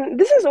correct. And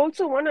this is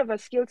also one of a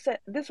skill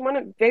set. This is one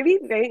of very,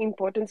 very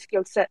important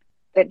skill set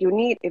that you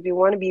need if you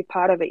want to be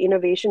part of an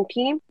innovation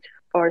team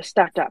or a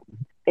startup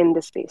in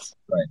this space.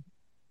 Right.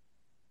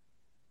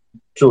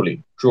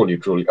 Truly.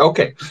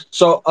 Okay.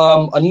 So,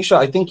 Aneesha,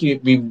 I think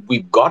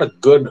we've got a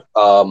good,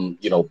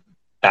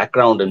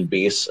 background and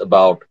base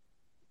about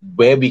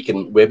where we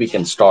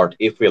can start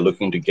if we're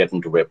looking to get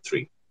into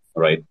Web3,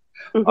 right?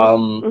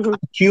 I'm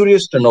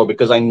curious to know,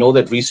 because I know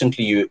that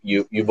recently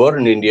you were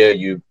in India,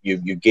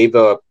 you gave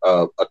a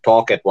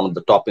talk at one of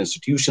the top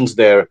institutions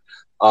there,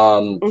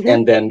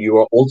 and then you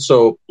are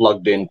also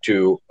plugged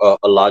into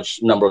a large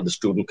number of the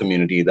student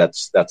community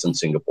that's in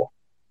Singapore,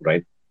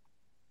 right?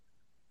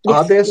 Yes,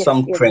 are there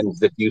some trends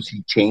that you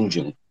see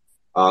changing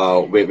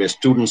where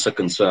students are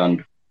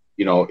concerned?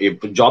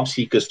 If job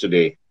seekers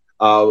today,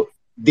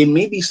 there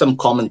may be some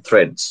common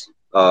threads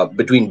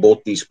between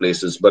both these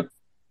places, but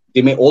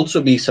there may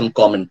also be some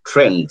common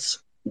trends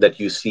that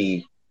you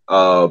see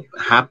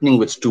happening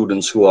with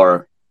students who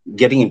are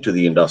getting into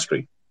the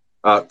industry.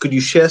 Could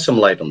you share some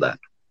light on that?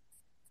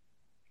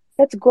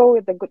 Let's go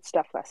with the good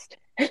stuff first.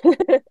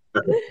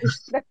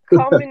 The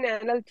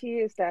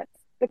commonality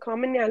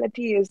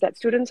is that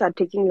students are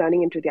taking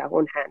learning into their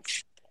own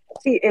hands.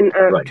 See, in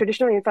Right.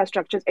 traditional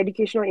infrastructures,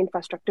 educational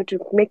infrastructure, to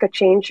make a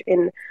change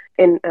in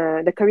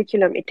the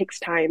curriculum, it takes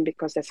time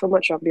because there's so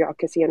much of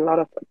bureaucracy and a lot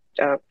of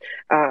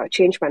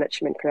change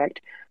management.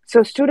 Correct.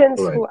 So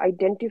students Right. who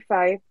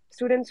identify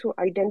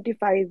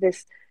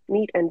this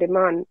need and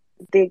demand,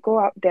 they go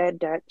out there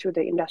to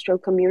the industrial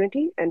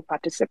community and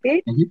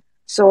participate. Mm-hmm.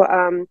 So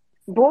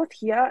both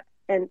here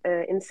and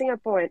in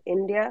Singapore and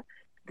India,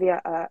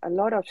 there are a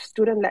lot of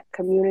student-led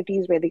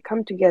communities where they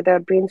come together,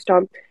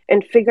 brainstorm,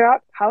 and figure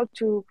out how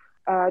to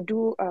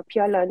do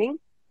peer learning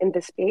in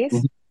the space,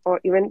 Mm-hmm. or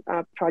even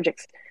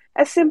projects.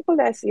 As simple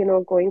as,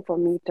 going for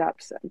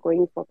meetups,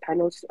 going for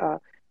panels,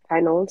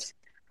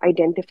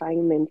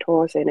 identifying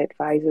mentors and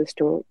advisors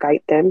to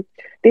guide them.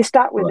 They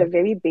start with the Right.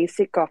 very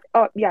basic of,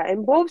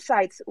 and both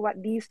sides,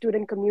 what these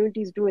student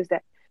communities do is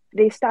that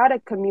they start a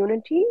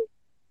community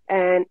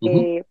and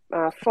Mm-hmm.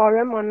 a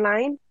forum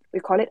online. We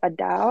call it a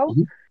DAO,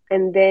 Mm-hmm.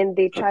 and then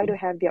they try Okay. to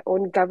have their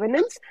own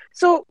governance.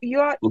 So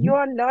you're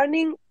Mm-hmm.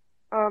 learning,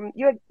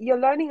 you're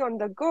learning on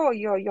the go.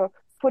 You're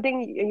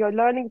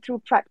learning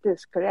through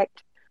practice,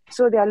 correct?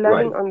 So they are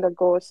learning Right. on the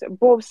go. So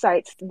both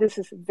sides, this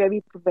is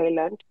very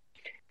prevalent.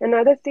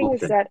 Another thing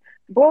is Okay. that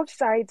both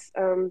sides,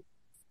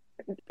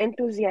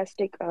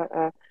 enthusiastic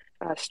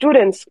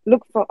students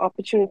look for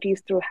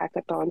opportunities through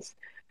hackathons,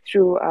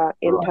 through Right.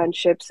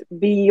 internships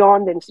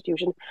beyond the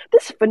institution.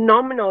 This is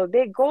phenomenal.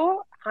 They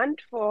go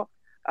hunt for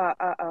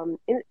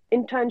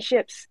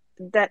internships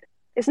that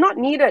is not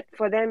needed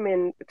for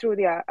them through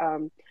their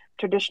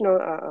traditional,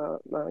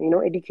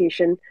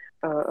 education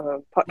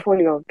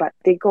portfolio, but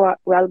they go out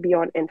well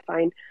beyond and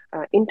find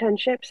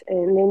internships,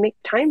 and they make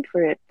time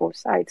for it, both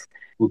sides.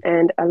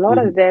 And a lot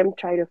Mm-hmm. of them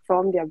try to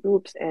form their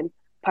groups and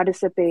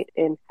participate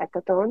in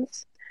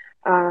hackathons.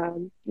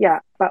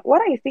 But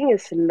what I think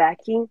is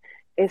lacking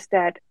is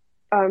that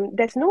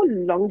there's no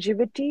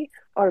longevity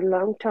or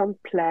long-term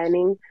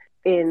planning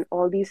in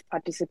all these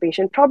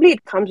participation. Probably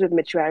it comes with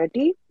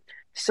maturity.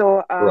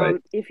 So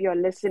Right. if you're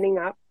listening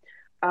up,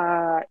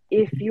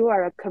 if you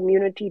are a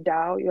community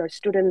DAO, you're a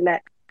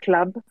student-led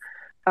club,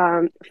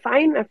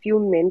 find a few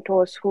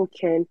mentors who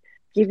can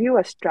give you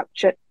a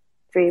structured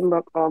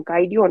framework or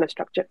guide you on a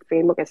structured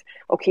framework. As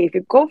okay, if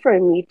you go for a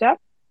meetup,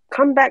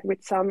 come back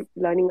with some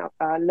learning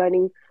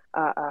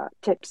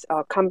tips,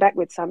 or come back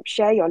with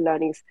share your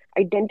learnings,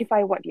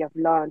 identify what you have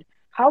learned.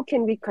 How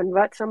can we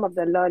convert some of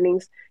the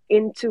learnings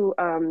into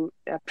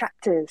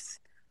practice?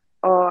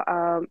 Or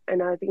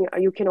and I think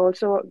you can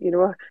also,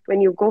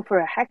 when you go for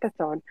a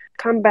hackathon,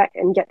 come back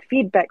and get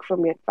feedback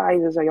from your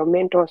advisors or your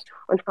mentors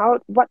on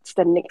what's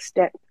the next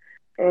step,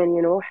 and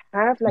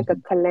have like a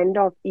Mm-hmm.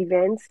 calendar of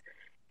events.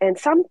 And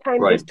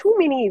sometimes Right. there's too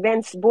many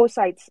events, both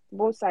sides,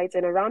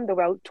 and around the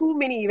world, too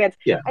many events.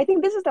 Yeah. I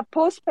think this is the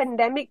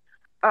post-pandemic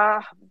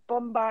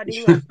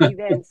bombarding of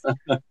events.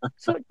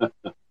 So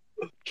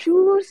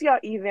choose your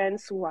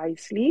events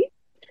wisely.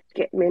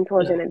 Get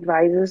mentors Yeah. and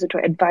advisors to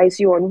advise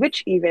you on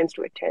which events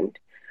to attend.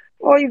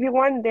 Or if you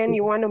want, then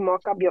you want to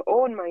mock up your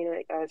own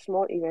minor,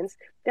 small events.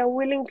 There are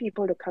willing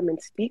people to come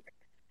and speak.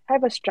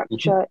 Have a Mm-hmm.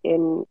 structure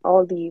in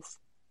all these.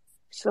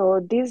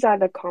 So these are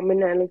the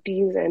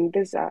commonalities, and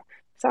these are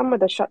some of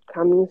the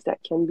shortcomings that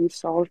can be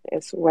solved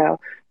as well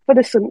for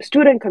the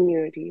student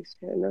communities.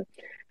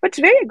 But it's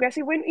very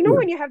aggressive. When Yeah.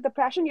 when you have the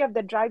passion, you have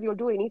the drive, you'll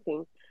do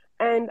anything.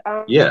 And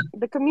Yeah.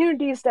 the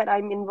communities that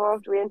I'm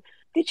involved with,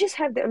 they just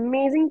have the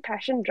amazing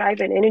passion,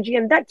 drive, and energy,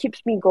 and that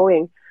keeps me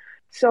going.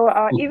 So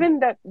Mm-hmm. even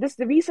the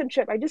recent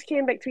trip, I just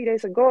came back 3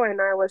 days ago, and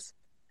I was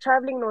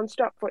traveling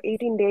nonstop for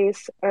 18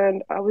 days,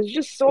 and I was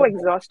just so Wow.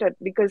 exhausted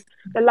because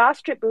the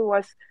last trip, it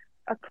was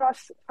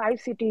across 5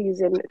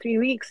 cities in 3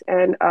 weeks,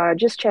 and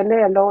just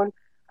Chennai alone,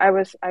 I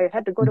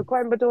had to go to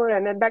Coimbatore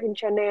and then back in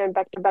Chennai and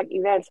back to back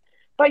events.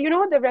 But the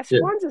Yeah.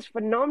 response is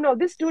phenomenal.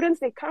 These students,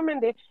 they come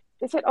and they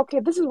said, okay,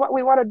 this is what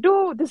we want to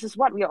do. This is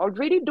what we are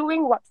already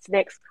doing. What's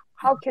next?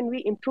 How can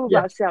we improve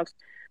Yeah. ourselves?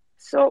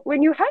 So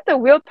when you have the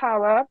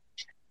willpower,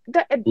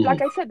 Mm-hmm.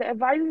 like I said, the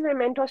advisors and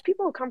mentors,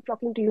 people will come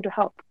flocking to you to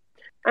help.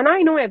 And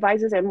I know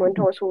advisors and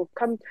mentors who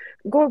come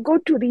go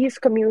to these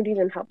communities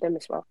and help them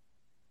as well.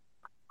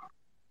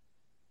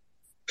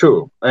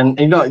 True, and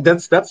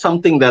that's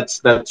something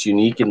that's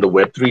unique in the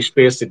Web3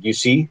 space that you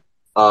see.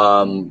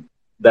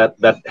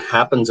 That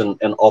happens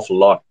an awful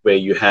lot, where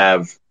you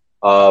have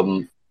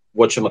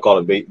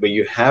where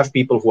you have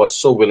people who are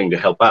so willing to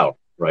help out,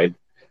 right?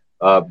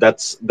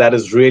 That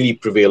is really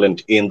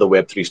prevalent in the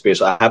Web3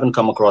 space. I haven't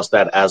come across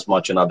that as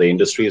much in other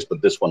industries,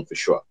 but this one for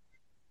sure.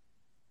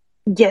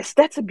 Yes,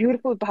 that's a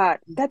beautiful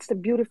part. That's the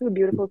beautiful,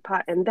 beautiful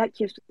part, and that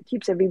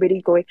keeps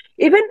everybody going.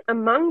 Even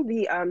among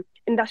the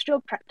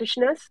industrial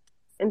practitioners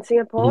in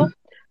Singapore, Mhm.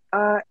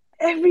 uh,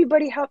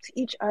 everybody helps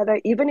each other.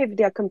 Even if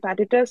they are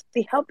competitors,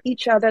 they help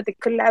each other, they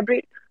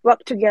collaborate,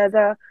 work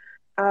together.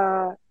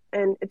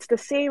 And it's the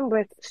same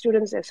with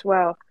students as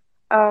well.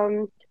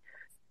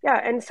 Yeah,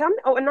 and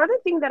another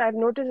thing that I've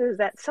noticed is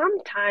that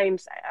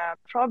sometimes,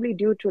 probably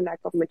due to lack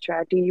of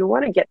maturity, you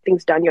want to get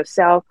things done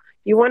yourself.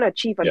 You want to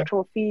achieve a Yeah.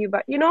 trophy,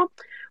 but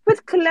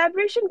with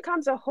collaboration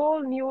comes a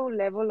whole new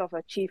level of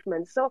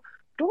achievement. So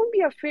don't be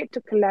afraid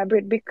to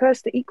collaborate,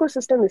 because the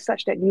ecosystem is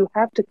such that you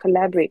have to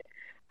collaborate.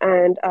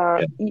 And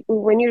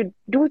when you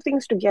do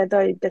things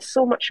together, there's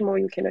so much more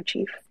you can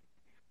achieve.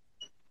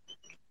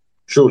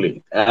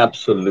 Truly,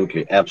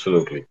 absolutely,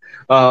 absolutely.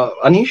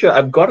 Aneesha,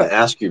 I've got to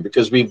ask you,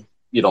 because we've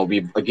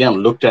again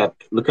look at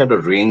a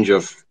range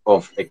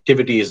of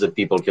activities that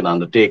people can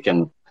undertake,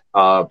 and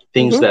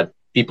things Mm-hmm. that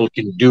people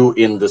can do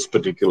in this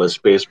particular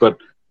space. But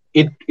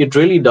it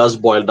really does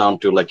boil down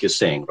to, like you're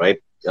saying, right?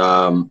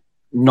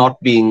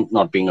 Not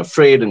being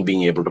afraid and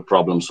being able to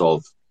problem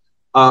solve.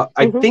 I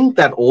Mm-hmm. think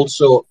that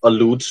also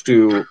alludes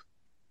to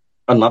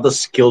another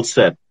skill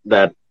set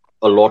that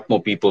a lot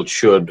more people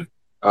should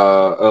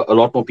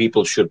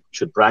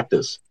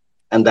practice,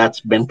 and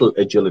that's mental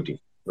agility,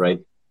 right?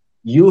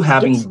 You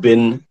having Yes.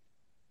 been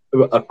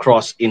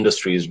across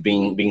industries,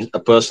 being a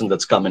person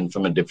that's come in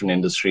from a different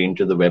industry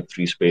into the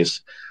Web3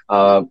 space,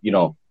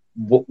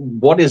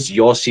 what is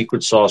your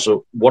secret sauce,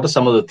 or what are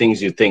some of the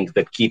things you think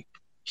that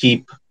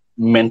keep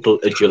mental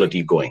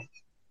agility going?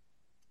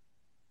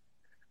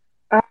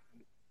 Uh,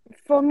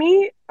 for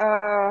me,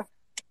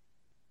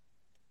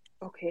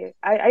 okay,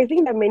 I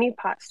think there are many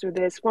parts to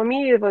this. For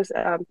me, it was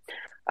a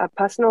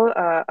personal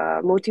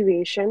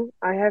motivation.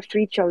 I have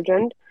 3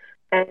 children,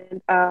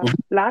 and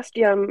last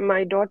year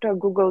my daughter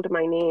Googled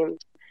my name,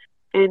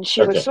 and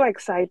she was Okay. so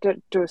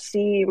excited to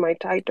see my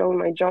title,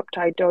 my job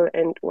title,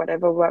 and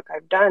whatever work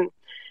I've done.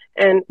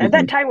 And at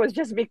that Hmm. time was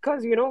just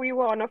because we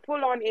were on a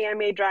full-on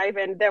AMA drive,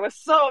 and there were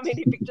so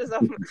many pictures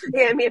of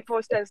AMA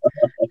posters.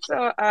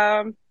 So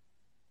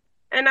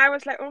and I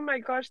was like, oh my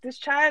gosh, this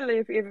child,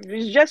 if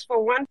it's just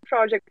for one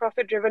project,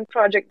 profit-driven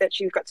project, that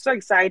she got so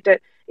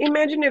excited.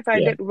 Imagine if I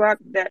Yeah. did work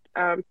that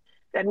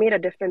made a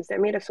difference, that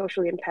made a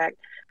social impact.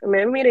 I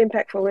mean, made an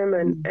impact for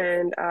women,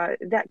 and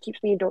that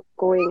keeps me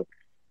going.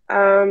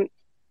 Um,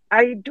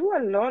 I do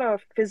a lot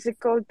of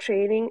physical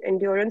training,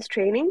 endurance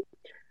training.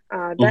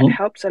 That Hmm.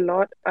 helps a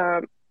lot.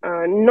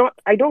 Not,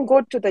 I don't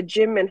go to the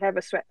gym and have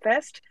a sweat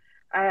fest.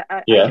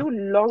 I Yeah. do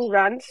long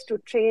runs to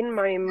train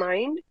my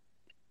mind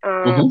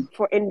Hmm.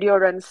 for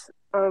endurance.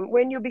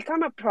 When you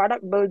become a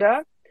product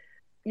builder,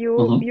 you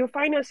Hmm. you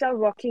find yourself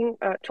working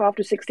 12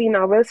 to 16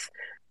 hours,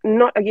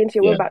 not against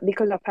your will, Yeah. but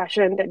because of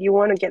passion that you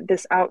want to get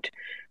this out.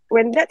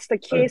 When that's the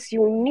Right. case,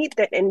 you need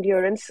that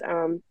endurance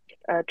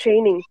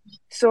training.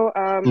 So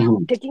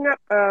Hmm. taking up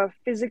a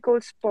physical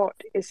sport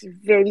is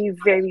very,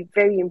 very,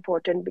 very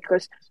important,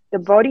 because the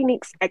body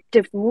needs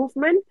active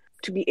movement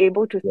to be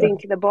able to Yeah.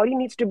 think. The body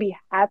needs to be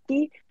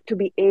happy to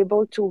be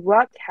able to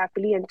work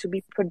happily and to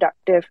be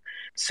productive.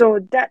 So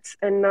that's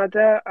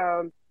another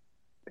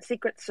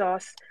secret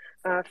sauce.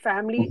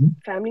 Family Hmm.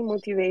 family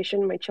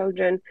motivation, my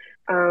children,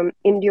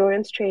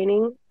 endurance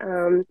training,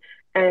 and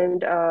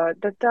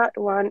the third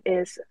one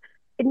is,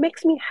 it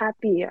makes me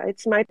happy.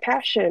 It's my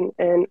passion,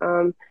 and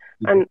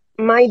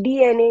my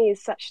DNA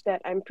is such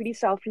that I'm pretty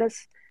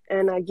selfless,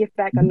 and I give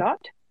back a Hmm.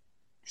 lot.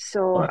 So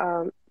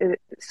Right.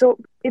 so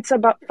it's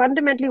about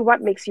fundamentally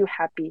what makes you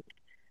happy.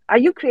 Are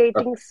you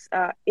creating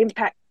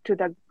impact to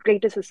the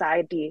greater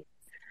society,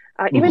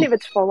 even Hmm. if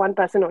it's for one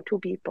person or two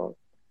people?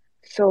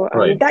 So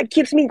Right. that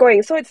keeps me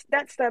going. So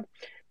that's that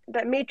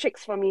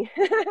matrix for me.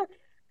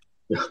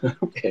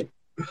 Okay.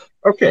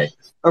 Okay.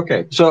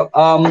 Okay. So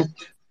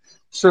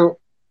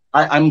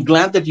I'm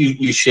glad that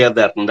you shared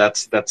that, and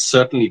that's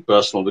certainly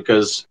personal,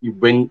 because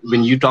when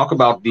you talk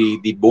about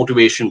the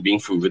motivation being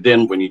from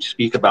within, when you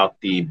speak about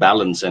the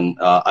balance, and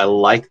I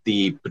like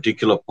the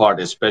particular part,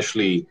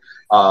 especially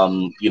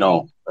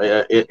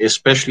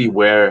especially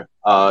where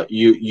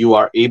you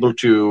are able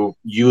to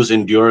use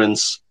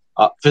endurance.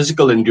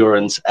 Physical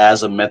endurance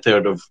as a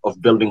method of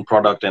building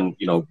product, and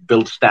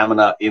build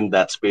stamina in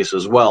that space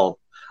as well.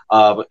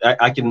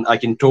 I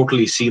can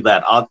totally see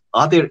that.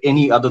 Are there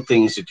any other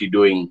things that you're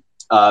doing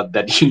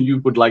that you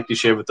would like to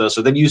share with us,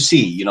 so that you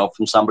see,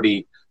 from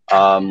somebody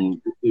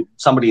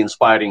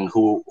inspiring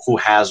who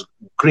has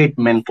great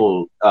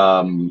mental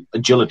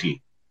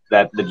agility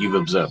that you've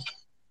observed?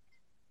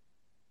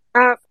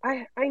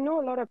 I know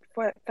a lot of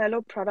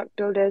fellow product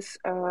builders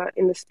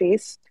in the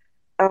space.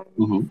 Um,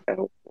 Hmm.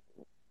 uh,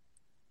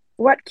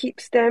 what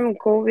keeps them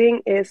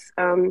going is,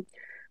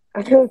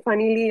 I feel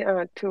funnily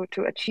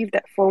to achieve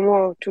that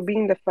FOMO, to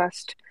being the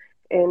first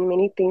in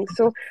many things.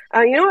 So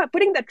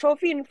putting the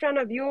trophy in front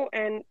of you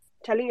and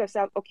telling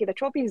yourself, okay, the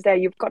trophy is there.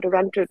 You've got to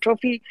run to the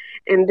trophy,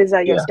 and these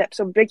are your Yeah. steps.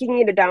 So breaking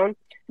it down,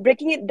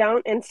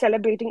 and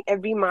celebrating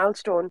every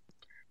milestone,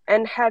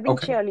 and having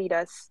Okay.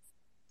 cheerleaders,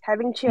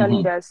 having Hmm.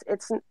 cheerleaders.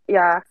 It's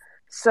yeah.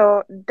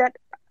 So that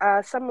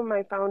some of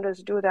my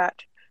founders do that,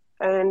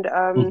 and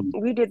Hmm.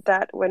 we did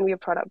that when we were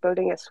product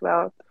building as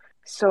well.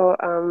 So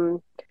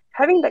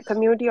having that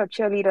community of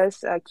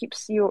cheerleaders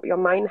keeps your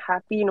mind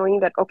happy, knowing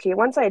that, okay,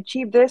 once I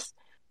achieve this,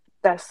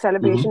 the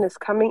celebration is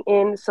coming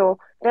in. So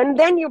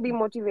then you'll be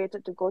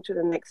motivated to go to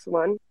the next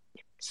one.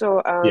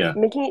 So Yeah.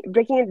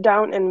 breaking it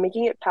down and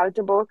making it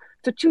palatable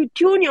to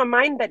tune your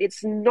mind that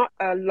it's not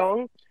a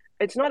long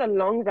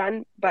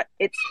run, but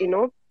it's,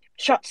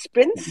 short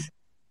sprints.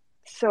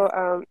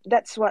 So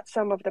that's what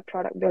some of the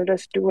product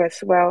builders do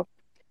as well.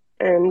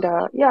 And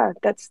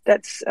that's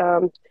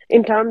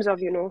in terms of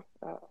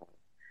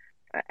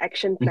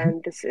action Mhm.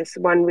 plan. This is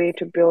one way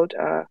to build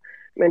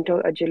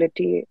mental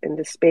agility in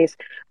this space.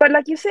 But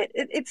like you said,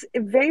 it's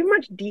very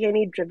much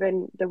DNA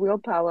driven, the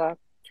willpower.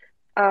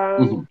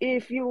 Mhm.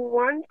 If you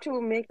want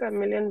to make $1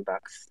 million,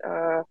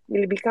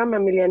 will become a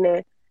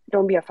millionaire,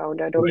 don't be a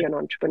founder, don't be Right. an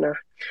entrepreneur.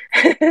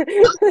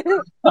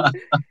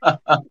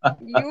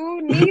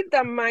 You need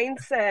the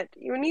mindset.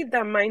 You need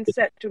the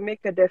mindset to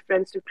make a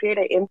difference, to create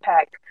an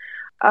impact.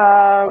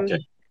 Um,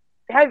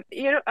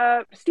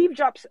 Okay. Steve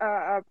Jobs'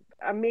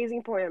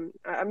 amazing poem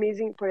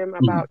Mhm.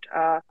 about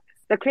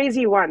the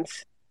crazy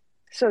ones.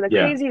 So the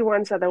Yeah. crazy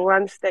ones are the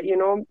ones that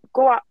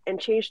go out and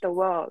change the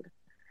world.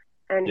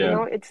 And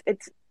Yeah.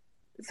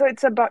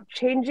 it's about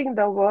changing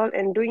the world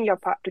and doing your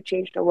part to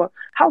change the world.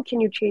 How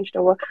can you change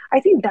the world? I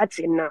think that's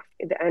enough.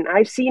 And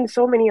I've seen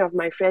so many of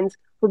my friends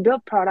who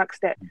build products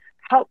that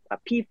help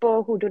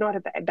people who do not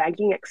have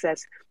banking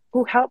access,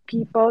 who help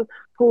people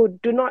who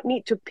do not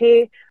need to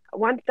pay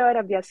 1/3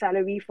 of their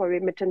salary for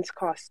remittance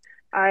costs.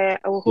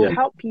 Who Yeah.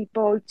 help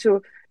people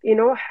to,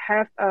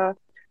 have a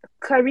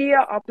career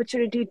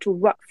opportunity to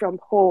work from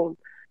home.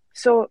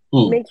 So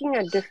Hmm. making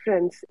a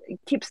difference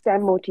keeps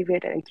them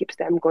motivated and keeps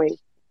them going.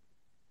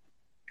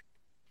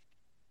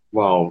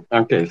 Wow.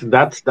 Okay. So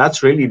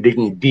that's really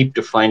digging deep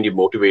to find your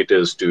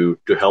motivators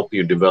to help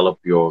you develop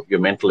your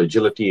mental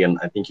agility. And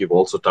I think you've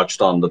also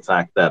touched on the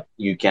fact that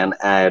you can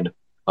add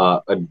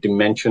a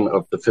dimension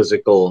of the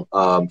physical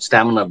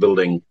stamina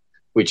building,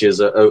 which is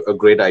a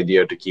great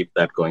idea to keep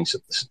that going. So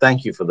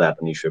thank you for that,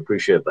 Aneesha.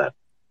 Appreciate that.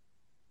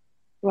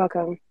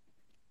 Welcome.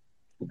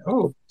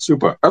 Oh,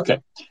 super.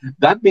 Okay.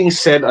 That being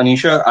said,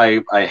 Aneesha,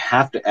 I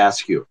have to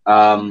ask you.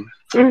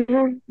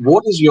 Mm-hmm.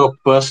 What is your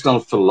personal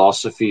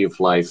philosophy of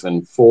life?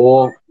 And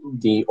for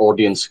the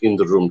audience in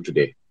the room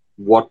today,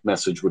 what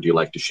message would you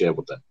like to share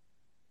with them?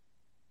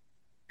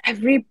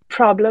 Every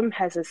problem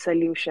has a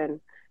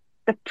solution.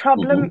 The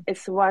problem Hmm.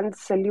 is one,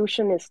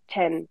 solution is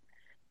 10.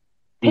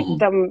 Pick Hmm.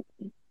 the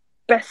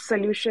best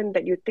solution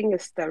that you think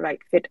is the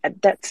right fit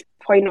at that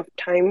point of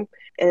time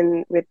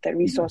and with the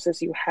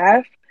resources you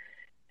have,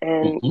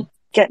 and Hmm.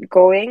 get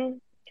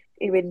going.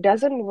 If it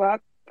doesn't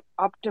work,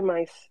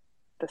 optimize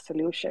the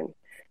solution.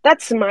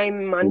 That's my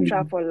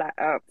mantra Hmm.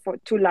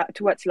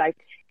 towards life.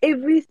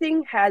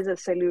 Everything has a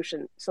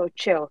solution, so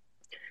chill.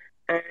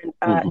 And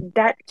Hmm.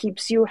 that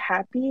keeps you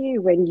happy.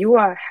 When you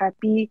are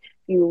happy,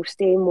 you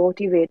stay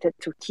motivated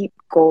to keep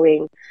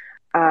going.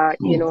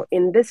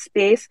 In this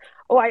space,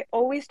 I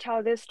always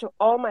tell this to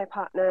all my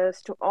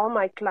partners, to all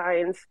my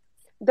clients.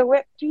 The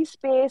Web3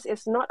 space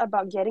is not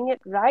about getting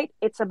it right,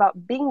 it's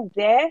about being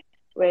there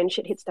when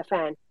shit hits the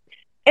fan.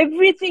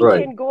 Everything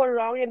Right. can go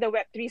wrong in the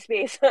Web3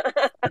 space.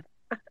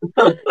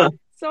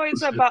 So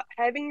it's about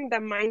having the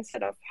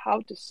mindset of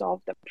how to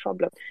solve the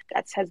problem.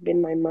 That has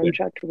been my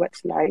mantra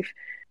towards life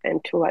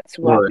and towards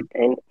work.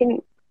 Right.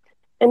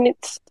 And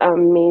it's an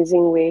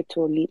amazing way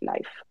to lead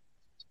life,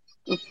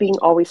 being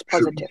always True.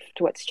 positive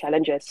towards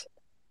challenges.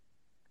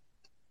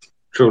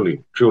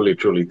 Truly, truly,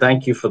 truly.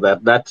 Thank you for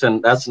that. That's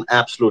an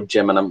absolute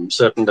gem, and I'm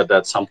certain that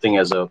that's something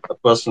as a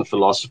personal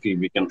philosophy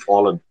we can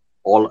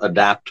all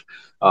adapt,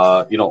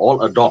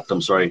 all adopt.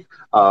 I'm sorry,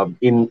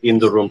 in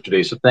the room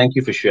today. So thank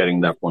you for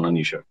sharing that one,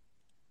 Anisha.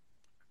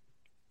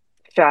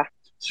 Sure.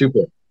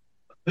 Super.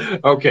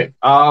 Okay,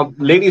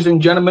 ladies and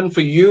gentlemen,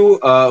 for you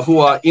who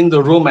are in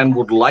the room and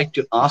would like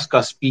to ask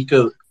our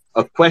speaker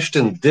a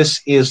question,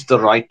 this is the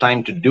right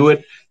time to do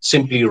it.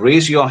 Simply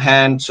raise your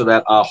hand so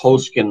that our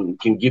host can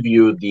give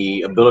you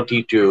the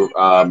ability to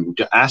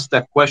ask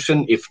that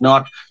question. If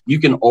not, you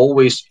can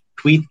always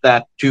tweet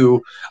that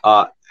to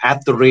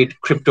at the rate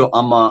crypto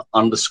amma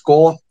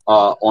underscore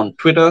on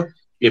Twitter.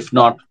 If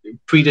not,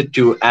 tweet it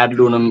to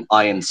adlunum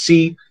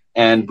inc,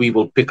 and we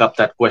will pick up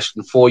that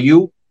question for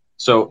you.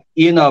 So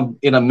in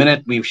a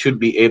minute, we should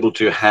be able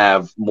to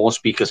have more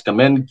speakers come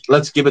in.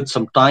 Let's give it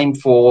some time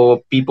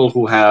for people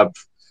who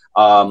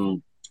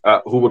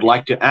would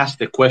like to ask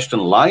the question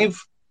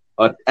live.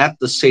 But at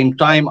the same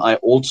time, I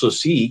also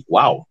see,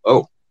 wow,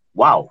 oh,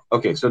 wow.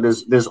 Okay, so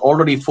there's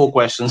already 4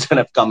 questions that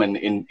have come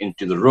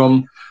into the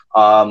room.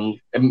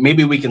 And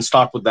maybe we can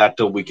start with that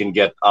till we can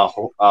get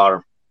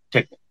our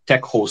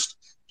tech host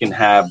can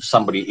have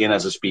somebody in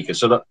as a speaker.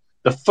 So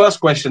the first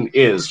question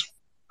is.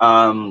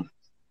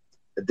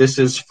 This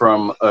is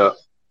from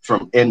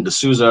N.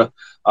 D'Souza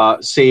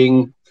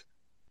saying,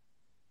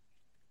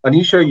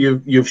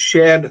 Anisha, you've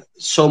shared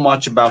so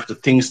much about the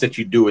things that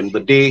you do in the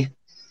day.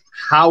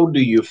 How do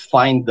you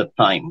find the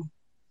time?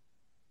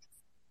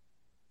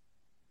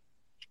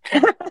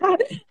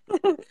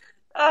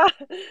 uh,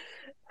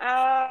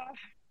 uh,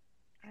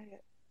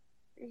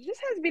 it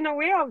just has been a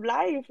way of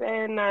life,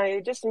 and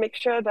I just make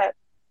sure that.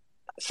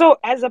 So,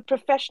 as a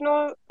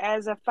professional,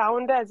 as a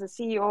founder, as a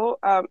CEO,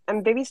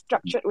 I'm very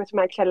structured with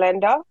my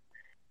calendar.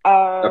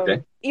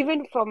 Okay.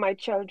 Even for my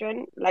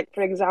children, like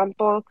for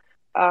example,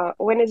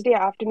 Wednesday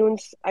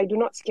afternoons, I do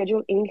not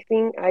schedule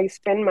anything. I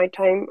spend my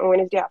time on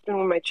Wednesday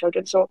afternoon with my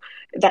children. So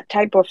that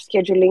type of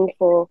scheduling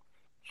for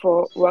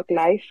work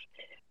life.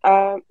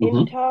 In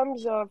Mm-hmm.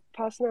 terms of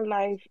personal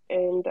life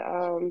and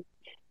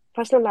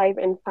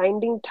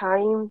finding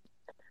time,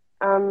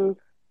 um,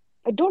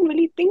 I don't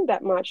really think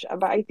that much,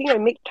 but I think I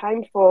make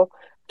time for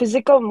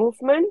physical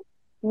movement,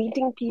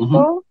 meeting Mm-hmm.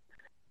 people,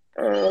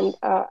 and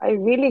I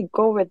really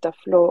go with the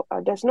flow.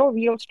 There's no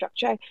real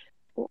structure.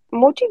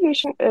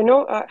 Motivation,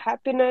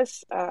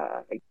 happiness,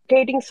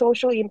 creating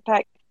social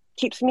impact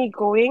keeps me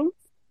going,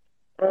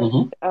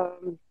 Mm-hmm.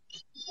 and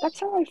that's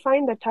how I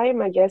find the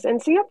time, I guess.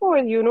 And Singapore,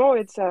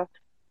 it's a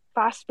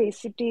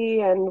fast-paced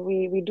city, and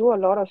we do a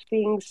lot of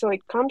things, so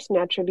it comes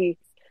naturally.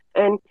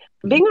 And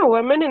being a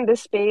woman in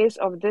this space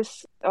of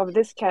this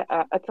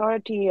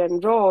authority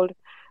and role,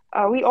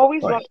 we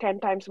always Right. work 10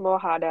 times more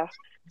harder.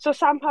 So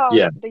somehow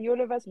Yeah. the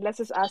universe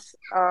blesses us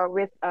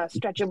with a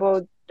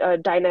stretchable,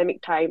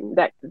 dynamic time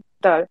that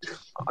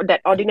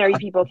ordinary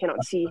people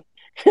cannot see.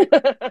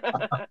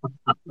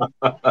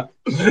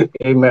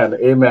 Amen.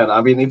 Amen.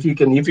 I mean, if you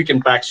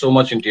can pack so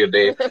much into your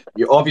day,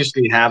 you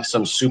obviously have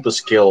some super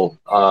skill.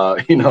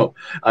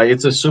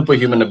 It's a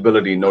superhuman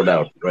ability, no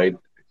doubt, right?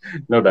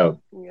 No doubt.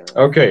 Yeah.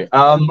 Okay.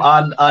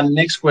 Our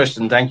next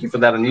question. Thank you for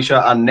that,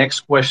 Anisha. Our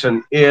next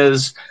question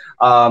is,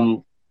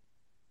 um,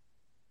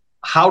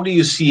 how do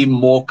you see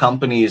more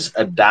companies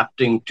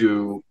adapting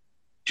to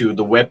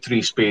the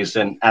Web3 space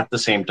and at the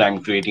same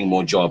time creating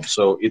more jobs?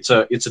 So it's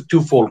a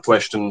twofold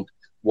question.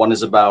 One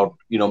is about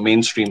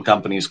mainstream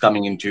companies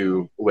coming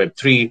into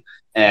Web3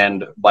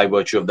 and by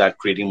virtue of that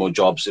creating more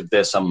jobs. If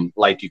there's some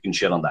light you can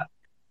share on that.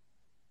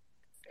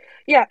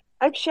 Yeah,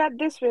 I've shared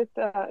this with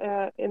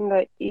in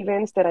the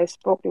events that I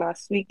spoke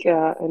last week,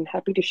 and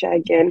happy to share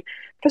again.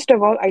 First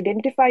of all,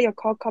 identify your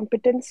core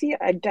competency,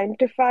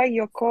 identify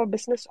your core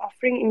business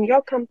offering in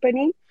your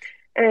company,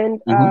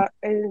 Mm-hmm.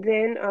 and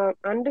then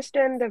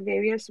understand the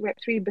various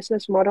Web3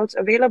 business models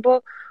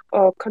available,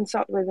 or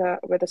consult with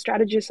a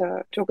strategist,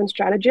 a token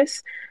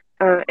strategist,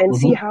 and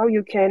see Mm-hmm. how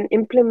you can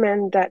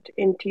implement that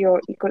into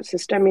your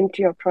ecosystem,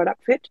 into your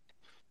product fit,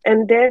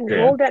 and then Yeah.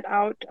 roll that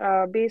out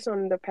based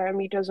on the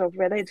parameters of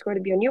whether it's going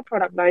to be a new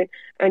product line,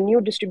 a new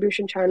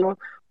distribution channel,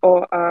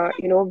 or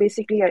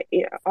basically a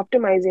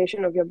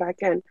optimization of your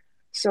backend.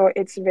 So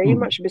it's very Mm-hmm.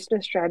 much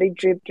business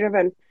strategy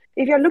driven.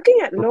 If you're looking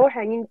at low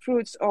hanging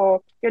fruits,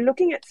 or you're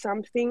looking at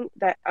something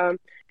that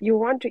you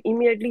want to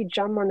immediately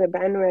jump on the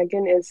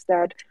bandwagon, is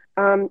that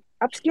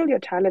upskill your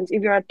talents.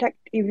 If you're a tech,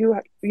 if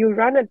you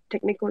run a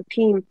technical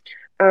team,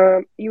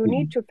 you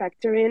need to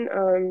factor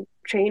in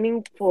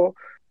training for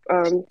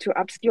to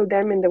upskill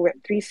them in the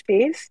Web3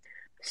 space.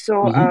 So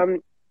Mm-hmm.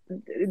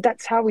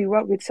 that's how we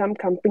work with some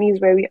companies,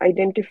 where we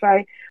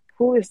identify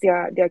who is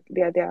their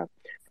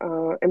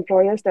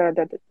employers,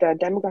 the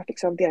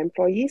demographics of their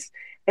employees,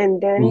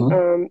 and then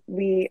Mm-hmm.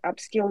 we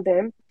upskill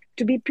them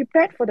to be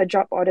prepared for the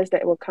job orders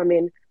that will come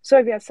in. So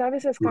if you're a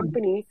services Right.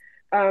 company,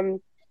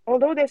 um,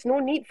 although there's no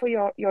need for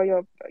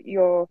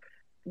your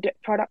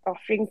product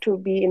offering to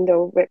be in the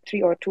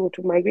Web3, or to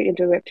migrate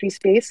into the Web3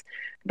 space,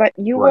 but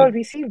you Right. will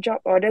receive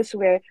job orders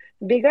where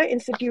bigger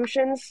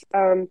institutions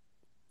are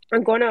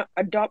going to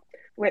adopt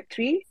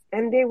Web3,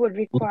 and they would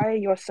require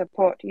your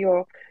support,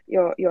 your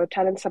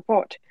talent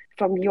support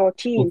from your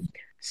team.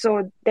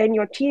 So then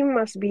your team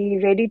must be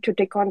ready to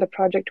take on the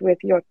project with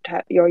your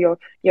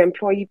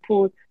employee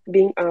pool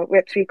being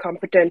Web3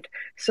 competent.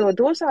 So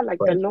those are like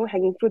the Right. low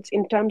hanging fruits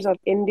in terms of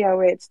India,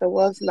 where it's the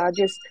world's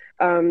largest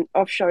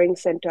offshoring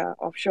center,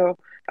 offshore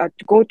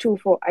go to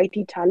for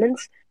IT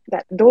talents.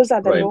 That those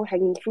are the Right. low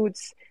hanging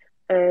fruits,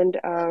 and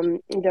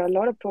there are a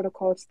lot of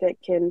protocols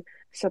that can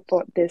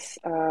support this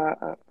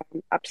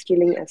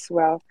upskilling as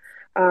well.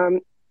 Um,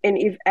 and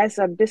if, as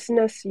a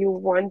business, you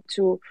want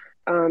to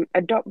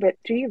adopt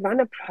Web3, run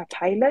a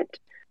pilot,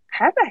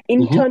 have an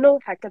Mm-hmm. internal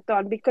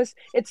hackathon, because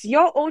it's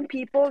your own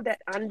people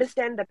that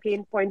understand the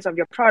pain points of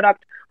your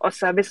product or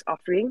service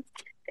offering,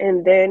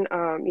 and then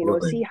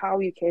Right. see how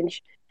you can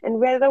and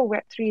whether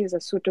Web3 is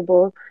a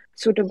suitable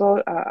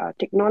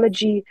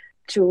technology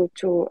to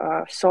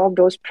solve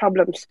those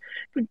problems.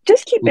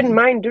 Just keep in Mm-hmm.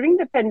 mind, during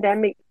the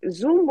pandemic,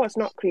 Zoom was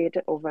not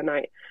created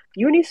overnight.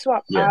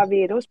 Uniswap, Yeah.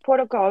 Aave, those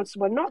protocols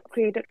were not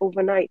created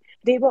overnight.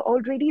 They were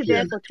already Yeah.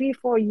 there for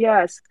 3-4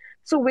 years.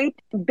 So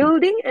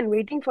building and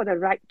waiting for the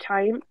right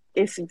time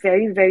is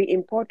very, very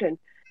important.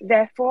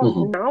 Therefore,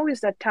 Mm-hmm. now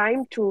is the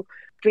time to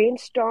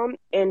brainstorm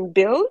and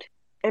build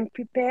and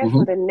prepare Mm-hmm.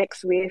 for the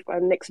next wave or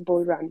next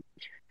bull run.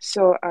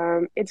 So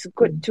it's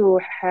good to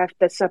have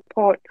the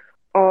support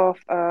of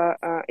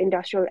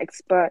industrial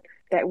expert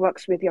that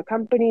works with your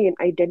company in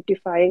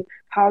identifying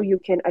how you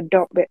can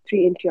adopt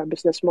Web3 into your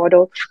business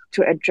model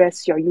to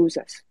address your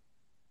users.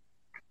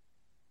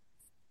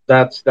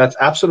 That's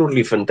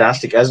absolutely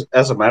fantastic.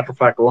 As a matter of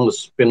fact, I want to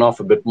spin off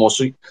a bit more.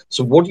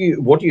 So what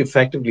you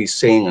effectively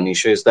saying,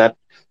 Aneesha, is that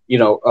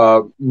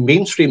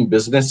mainstream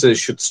businesses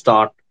should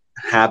start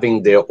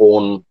having their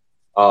own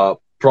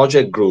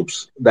project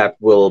groups that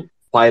will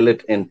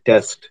pilot and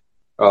test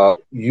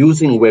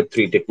using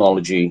Web3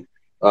 technology,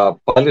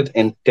 pilot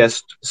and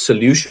test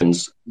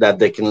solutions that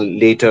they can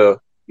later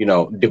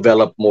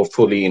develop more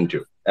fully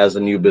into as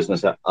a new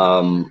business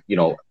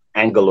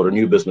angle or a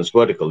new business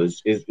vertical.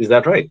 Is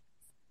that right?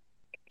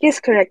 Yes,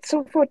 correct.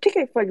 So for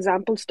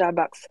example,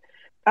 Starbucks,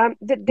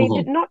 they Hmm.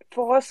 did not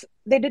force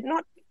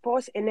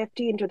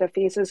NFT into the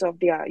faces of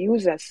their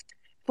users.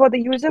 For the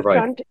user Right.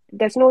 front,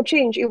 there's no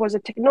change. It was a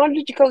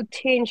technological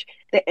change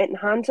that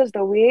enhances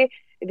the way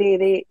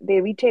they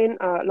retain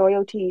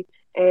loyalty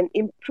and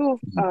improve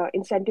Hmm.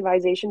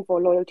 incentivization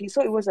for loyalty.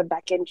 So it was a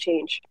back end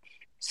change.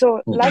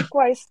 So Hmm.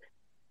 likewise,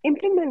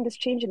 implement this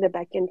change in the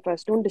back end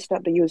first. Don't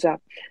disturb the user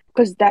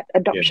because that Yeah.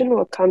 adoption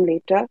will come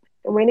later.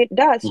 And when it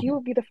does, you Hmm.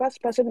 will be the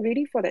first person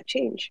ready for that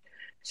change.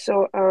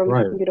 So,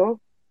 Right.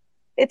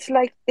 it's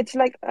like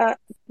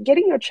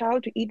getting your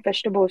child to eat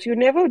vegetables. You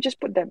never just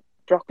put that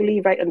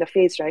broccoli right on the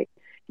face, right?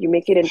 You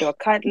make it into a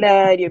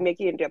cutlet, you make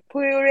it into a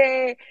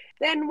puree.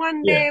 Then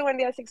one Yeah. day when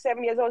they are 6,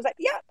 7 years old, it's like,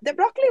 yeah, the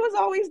broccoli was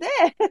always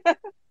there.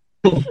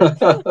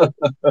 So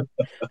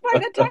by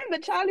the time the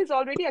child is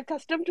already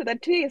accustomed to the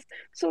taste.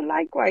 So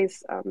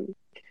likewise,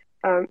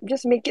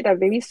 just make it a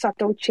very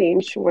subtle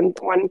change, one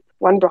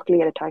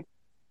broccoli at a time.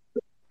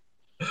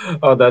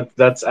 Oh,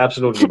 that's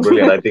absolutely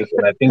brilliant. I think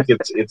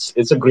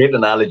it's a great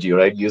analogy,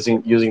 right?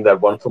 Using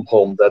that one from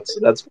home.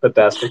 That's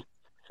fantastic.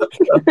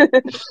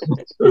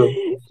 So,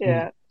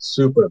 Yeah.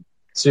 super,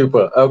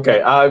 super.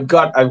 Okay, I've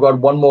got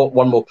one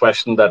more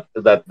question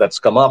that's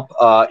come up.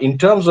 In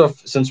terms of,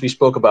 since we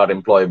spoke about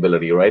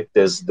employability, right?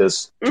 There's two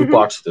Mm-hmm.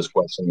 parts to this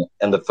question,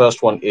 and the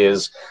first one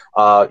is,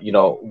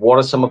 what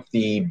are some of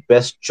the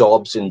best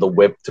jobs in the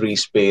Web3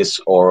 space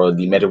or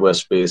the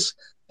metaverse space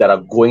that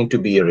are going to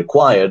be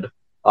required?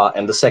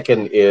 And the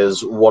second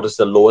is, what is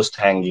the lowest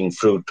hanging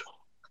fruit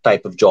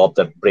type of job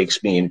that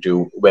breaks me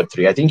into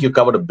Web3? I think you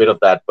covered a bit of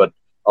that, but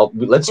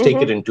let's take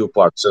Mm-hmm. it in two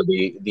parts. So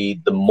the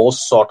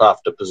most sought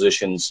after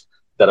positions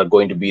that are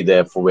going to be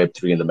there for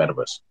Web3 in the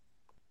metaverse.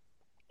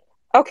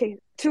 Okay,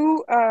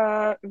 two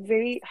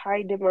very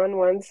high demand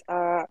ones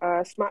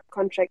are smart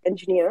contract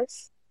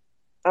engineers.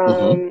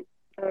 Mm-hmm. Um,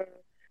 uh,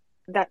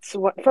 that's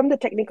what from the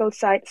technical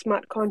side,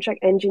 smart contract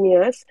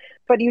engineers.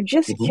 But you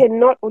just Mm-hmm.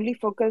 cannot only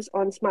focus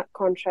on smart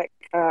contract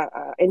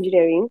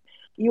engineering.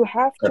 You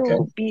have Okay.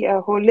 to be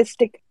a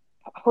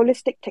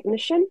holistic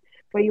technician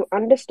where you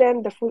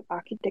understand the full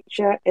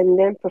architecture and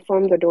then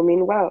perform the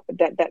domain well,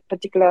 that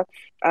particular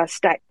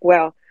stack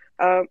well.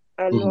 A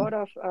Mm-hmm. lot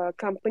of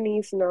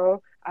companies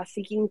now are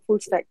seeking full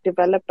stack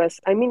developers.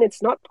 I mean,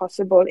 it's not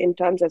possible in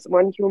terms as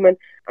one human,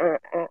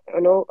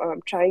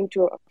 trying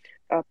to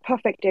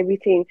perfect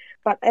everything.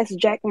 But as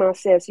Jack Ma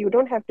says, you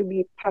don't have to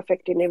be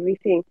perfect in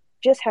everything.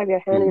 Just have your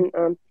hand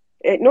Mm-hmm.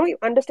 in. You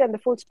understand the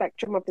full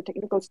spectrum of the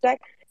technical stack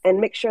and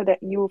make sure that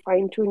you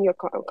fine tune your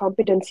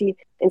competency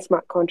in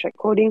smart contract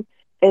coding,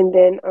 and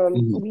then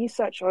Mm-hmm.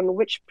 research on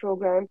which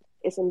program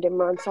is in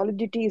demand.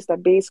 Solidity is the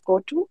base go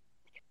to,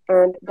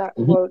 and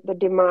Mm-hmm. the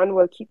demand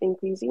will keep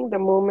increasing. The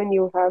moment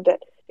you have that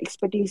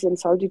expertise in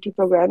Solidity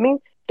programming,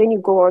 then you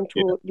go on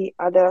Yeah. to the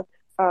other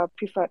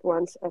preferred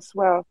ones as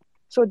well.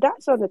 So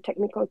that's on the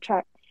technical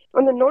track.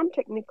 On the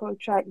non-technical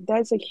track,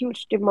 there's a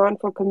huge demand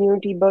for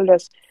community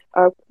builders.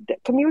 The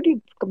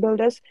community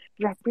builders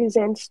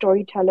represent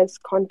storytellers,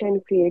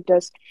 content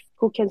creators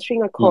who can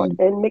string a chord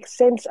Mm-hmm. and make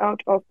sense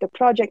out of the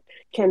project,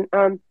 can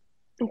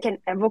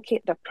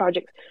advocate the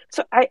project.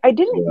 So I Yeah.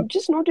 didn't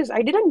just notice,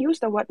 I didn't use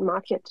the word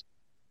market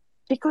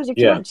because you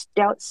Yeah.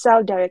 cannot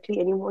sell directly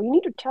anymore. You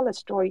need to tell a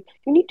story.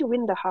 You need to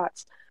win the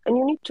hearts, and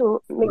you need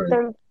to make Right.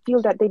 them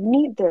feel that they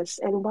need this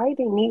and why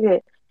they need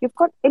it. You've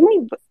got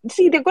any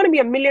see, there are going to be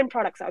a million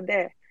products out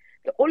there.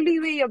 The only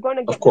way you're going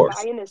to Of get the course.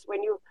 buy-in is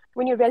when you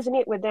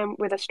resonate with them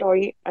with a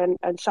story and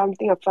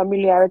something of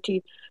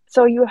familiarity.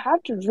 So you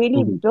have to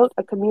really Mm-hmm. build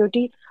a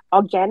community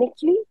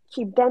organically,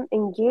 keep them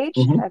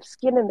engaged, Mm-hmm. have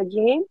skin in the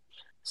game.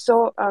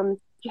 So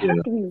you have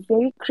Yeah. to be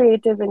very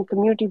creative in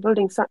community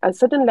building. So a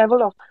certain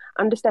level of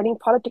understanding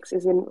politics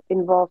is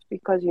involved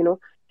because you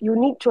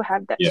need to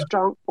have that Yeah.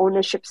 strong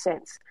ownership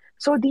sense.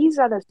 So these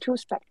are the two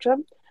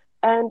spectrum,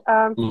 and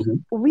Mm-hmm.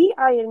 we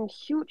are in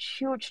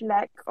huge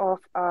lack of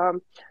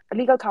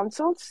legal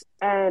counsels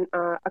and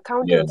Yeah.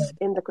 accountants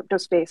in the crypto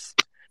space.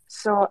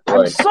 So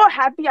I'm Right. so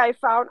happy I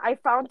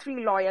found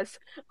three lawyers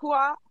who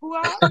are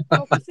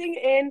focusing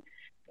in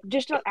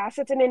digital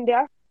assets in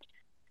India,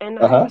 and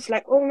I Uh-huh. was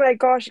like, oh my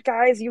gosh,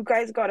 guys, you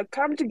guys got to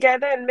come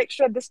together and make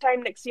sure this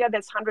time next year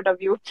there's 100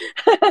 of you.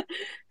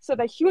 So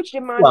the huge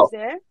demand is Well.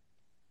 there.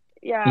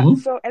 Yeah. Mm-hmm.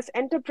 So as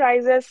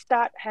enterprises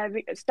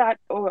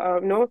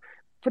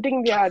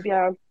putting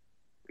their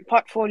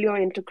portfolio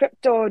into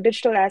crypto,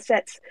 digital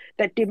assets,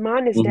 that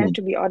demand is there Mm-hmm.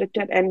 to be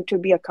audited and to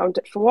be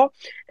accounted for,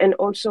 and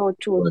also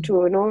to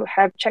Right.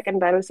 have check and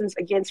balances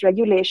against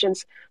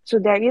regulations. So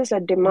there is a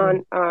Right.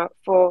 demand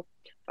for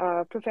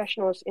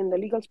professionals in the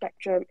legal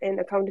spectrum and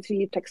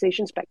accountancy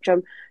taxation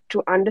spectrum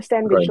to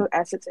understand Right. digital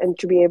assets and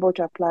to be able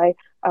to apply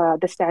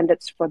the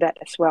standards for that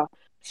as well.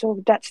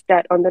 So that's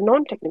that. On the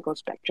non-technical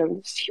spectrum,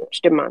 it's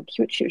huge demand.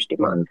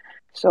 Right.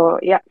 So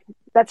yeah,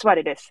 that's what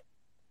it is.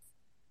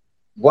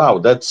 Wow,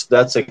 that's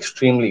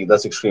extremely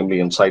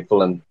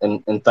insightful,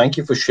 and thank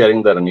you for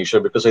sharing that,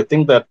 Aneesha, because I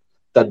think that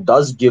that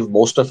does give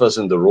most of us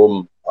in the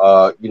room,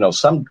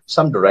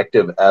 some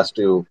directive as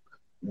to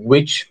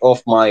which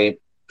of my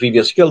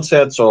previous skill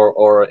sets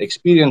or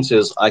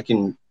experiences I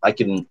can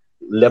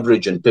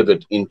leverage and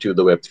pivot into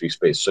the Web3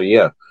 space. So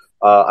yeah,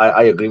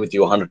 I agree with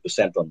you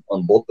 100%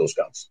 on both those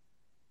counts.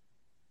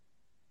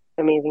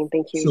 Amazing.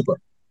 Thank you. Super.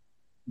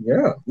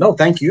 Yeah. No,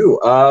 thank you.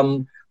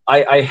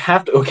 I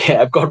have to. Okay,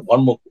 I've got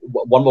one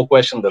more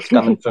question that's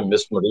coming from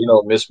Miss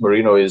Marino. Miss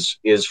Marino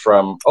is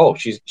from. Oh,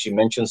 she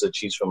mentions that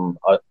she's from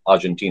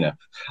Argentina.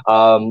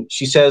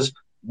 She says,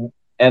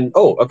 and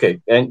oh,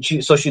 okay, and she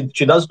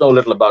does know a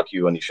little about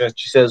you, Aneesha.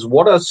 She says,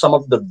 what are some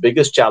of the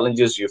biggest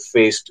challenges you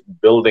faced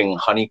building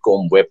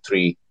Honeycomb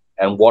Web3,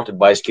 and what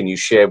advice can you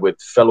share with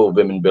fellow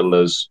women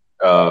builders,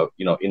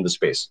 in the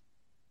space?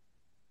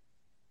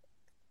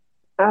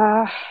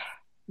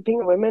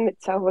 Being a woman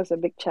itself was a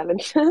big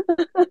challenge.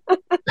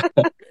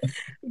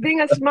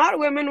 Being a smart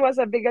woman was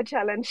a bigger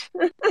challenge.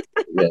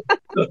 Yeah.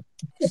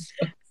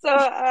 So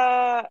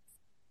I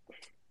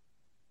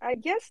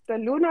guess the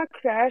lunar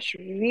crash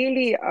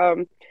really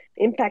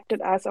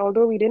impacted us,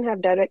 although we didn't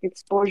have direct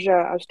exposure,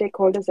 our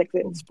stakeholders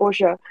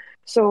exposure.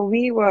 So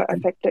we were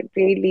affected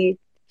greatly.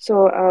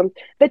 So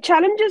the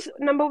challenges,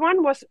 number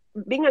one, was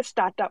being a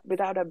startup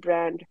without a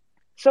brand.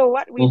 So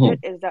what we did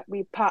is that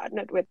we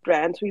partnered with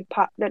brands, we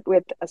partnered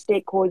with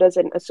stakeholders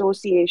and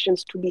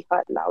associations to be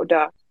heard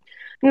louder.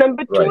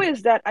 Number two Right.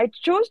 is that I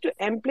chose to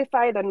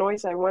amplify the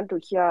noise I want to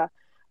hear.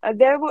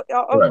 Right.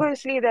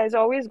 Obviously, there's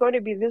always going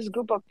to be this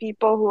group of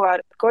people who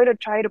are going to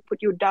try to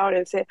put you down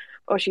and say,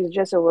 "Oh, she's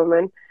just a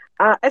woman."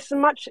 As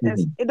much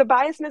as the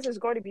biasness is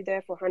going to be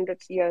there for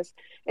hundreds of years,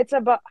 it's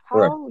about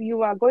Right. how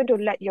you are going to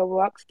let your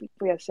work speak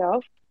for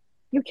yourself.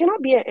 You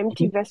cannot be an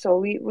empty vessel.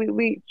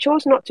 We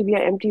chose not to be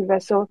an empty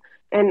vessel,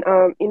 and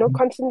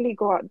constantly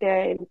go out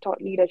there and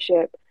thought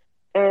leadership,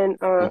 and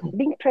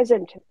being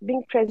present.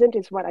 Being present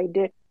is what I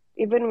did.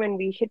 Even when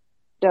we hit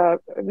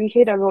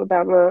a road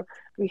bumper,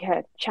 we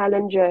had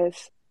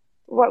challenges.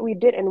 What we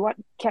did and what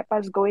kept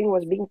us going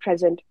was being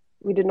present.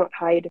 We did not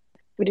hide.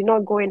 We did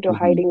not go into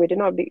hiding. We did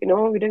not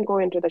we didn't go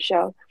into the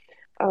shell.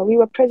 We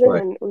were present,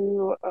 Right. and we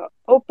were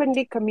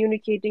openly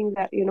communicating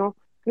that we'll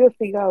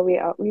figure a way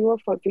out. We will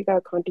figure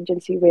a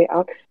contingency way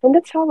out, and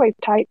that's how I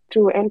tied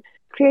through. And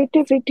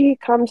creativity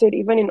comes in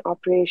even in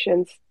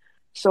operations.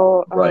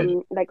 So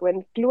Right. like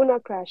when Lunar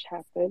crash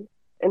happened,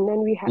 and then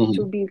we had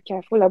to be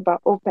careful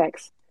about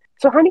OPEX.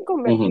 So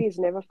Honeycomb Web3 is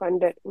never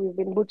funded. We've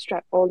been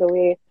bootstrapped all the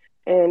way.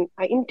 And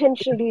I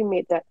intentionally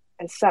made that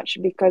as such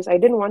because I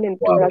didn't want him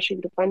to Wow. rush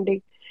into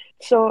funding.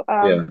 So,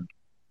 Yeah.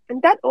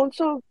 and that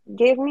also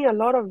gave me a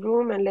lot of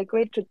room and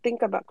leeway to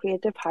think about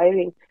creative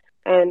hiring.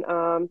 And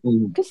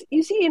because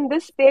you see, in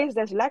this space,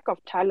 there's lack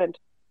of talent.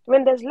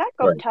 When there's lack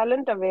of Right.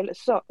 talent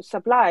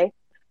supply,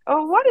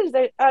 what is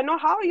the, no,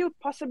 how are you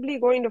possibly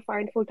going to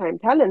find full-time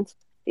talents?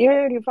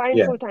 Even if you find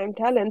Yeah. full-time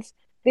talents,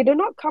 they do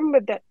not come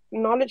with that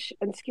knowledge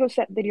and skill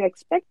set that you're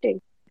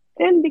expecting.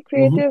 Then be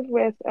creative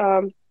with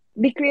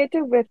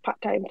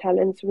part-time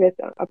talents, with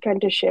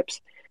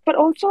apprenticeships, but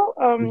also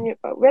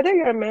whether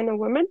you're a man or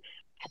woman,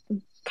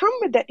 come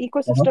with that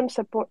ecosystem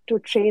support to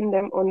train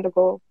them on the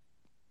go.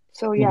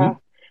 So yeah.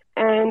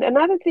 And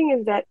another thing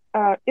is that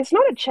it's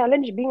not a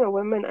challenge being a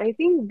woman. I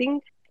think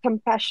being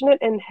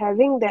compassionate and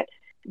having that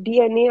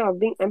DNA of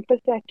being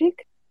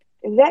empathetic,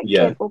 that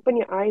Yeah. can open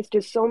your eyes to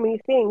so many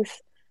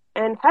things.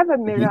 And have a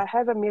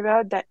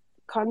mirror that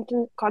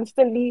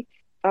constantly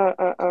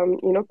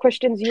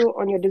questions you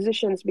on your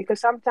decisions, because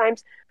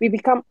sometimes we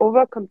become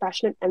over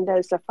compassionate, and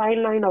there's a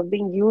fine line of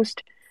being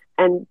used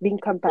and being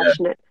Yeah.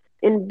 compassionate.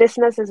 In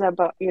business is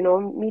about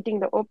meeting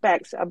the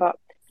OPEX, about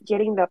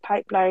getting the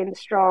pipeline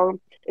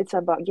strong. It's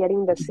about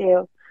getting the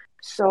sale.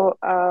 So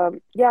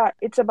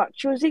it's about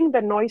choosing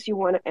the noise you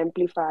want to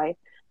amplify.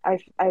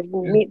 I've Yeah.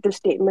 made this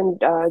statement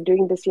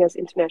during this year's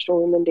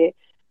International Women's Day.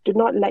 Do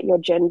not let your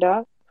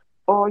gender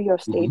or your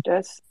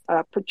status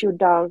put you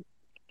down.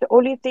 The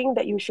only thing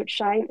that you should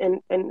shine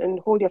and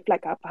hold your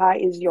flag up high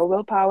is your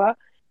willpower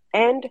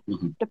and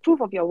the proof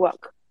of your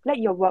work. Let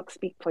your work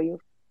speak for you.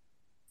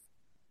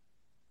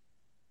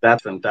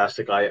 That's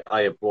fantastic.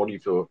 I applaud you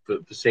for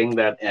saying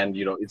that, and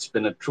it's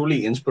been a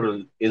truly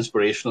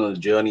inspirational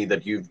journey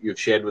that you've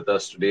shared with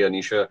us today,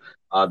 Aneesha.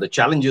 The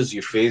challenges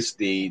you faced,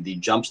 the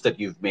jumps that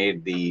you've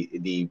made,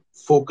 the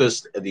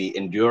focus, the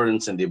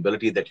endurance, and the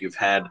ability that you've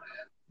had,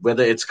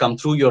 whether it's come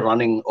through your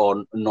running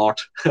or not,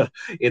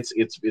 it's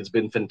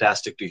been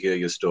fantastic to hear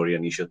your story,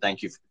 Aneesha.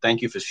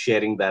 Thank you for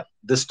sharing that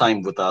this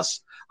time with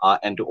us,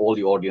 and to all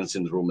the audience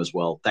in the room as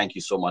well. Thank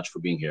you so much for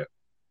being here.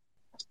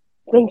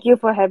 Thank you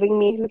for having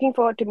me. Looking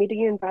forward to meeting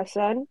you in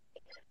person.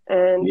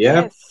 And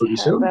Yeah, yes, pretty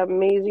have soon. an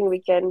amazing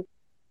weekend.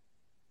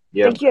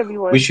 Yeah, Thank you,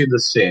 everyone. wish you the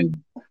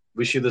same.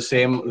 Wish you the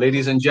same.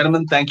 Ladies and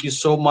gentlemen, thank you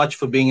so much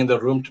for being in the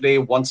room today.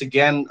 Once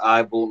again,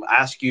 I will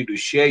ask you to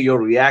share your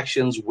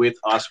reactions with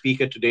our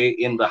speaker today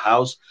in the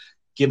house,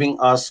 giving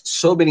us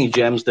so many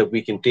gems that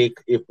we can take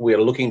if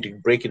we're looking to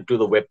break into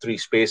the Web3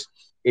 space.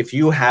 If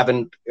you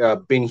haven't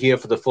been here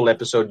for the full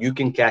episode, you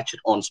can catch it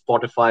on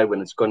Spotify when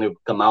it's going to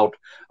come out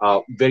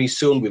very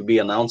soon. We'll be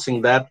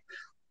announcing that.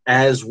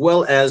 As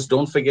well as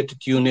don't forget to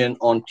tune in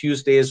on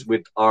Tuesdays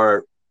with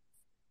our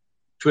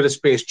Twitter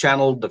Space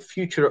channel, The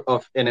Future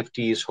of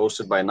NFTs,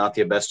 hosted by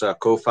Nathya Besta,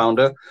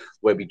 co-founder,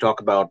 where we talk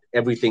about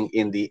everything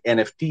in the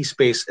NFT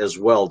space as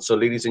well. So,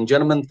 ladies and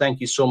gentlemen, thank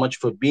you so much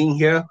for being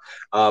here.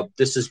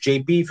 This is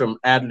JP from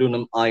Ad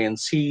Lunam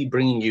INC,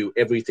 bringing you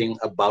everything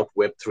about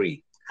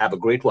Web3. Have a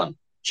great one.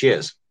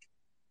 Cheers.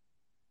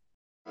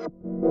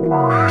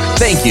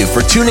 Thank you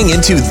for tuning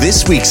into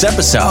this week's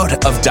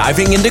episode of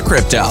Diving into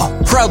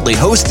Crypto, proudly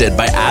hosted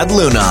by Ad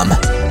Lunam,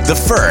 the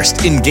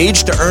first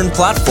engage-to-earn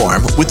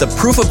platform with a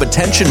proof of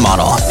attention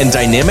model and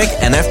dynamic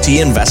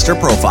NFT investor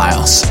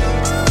profiles.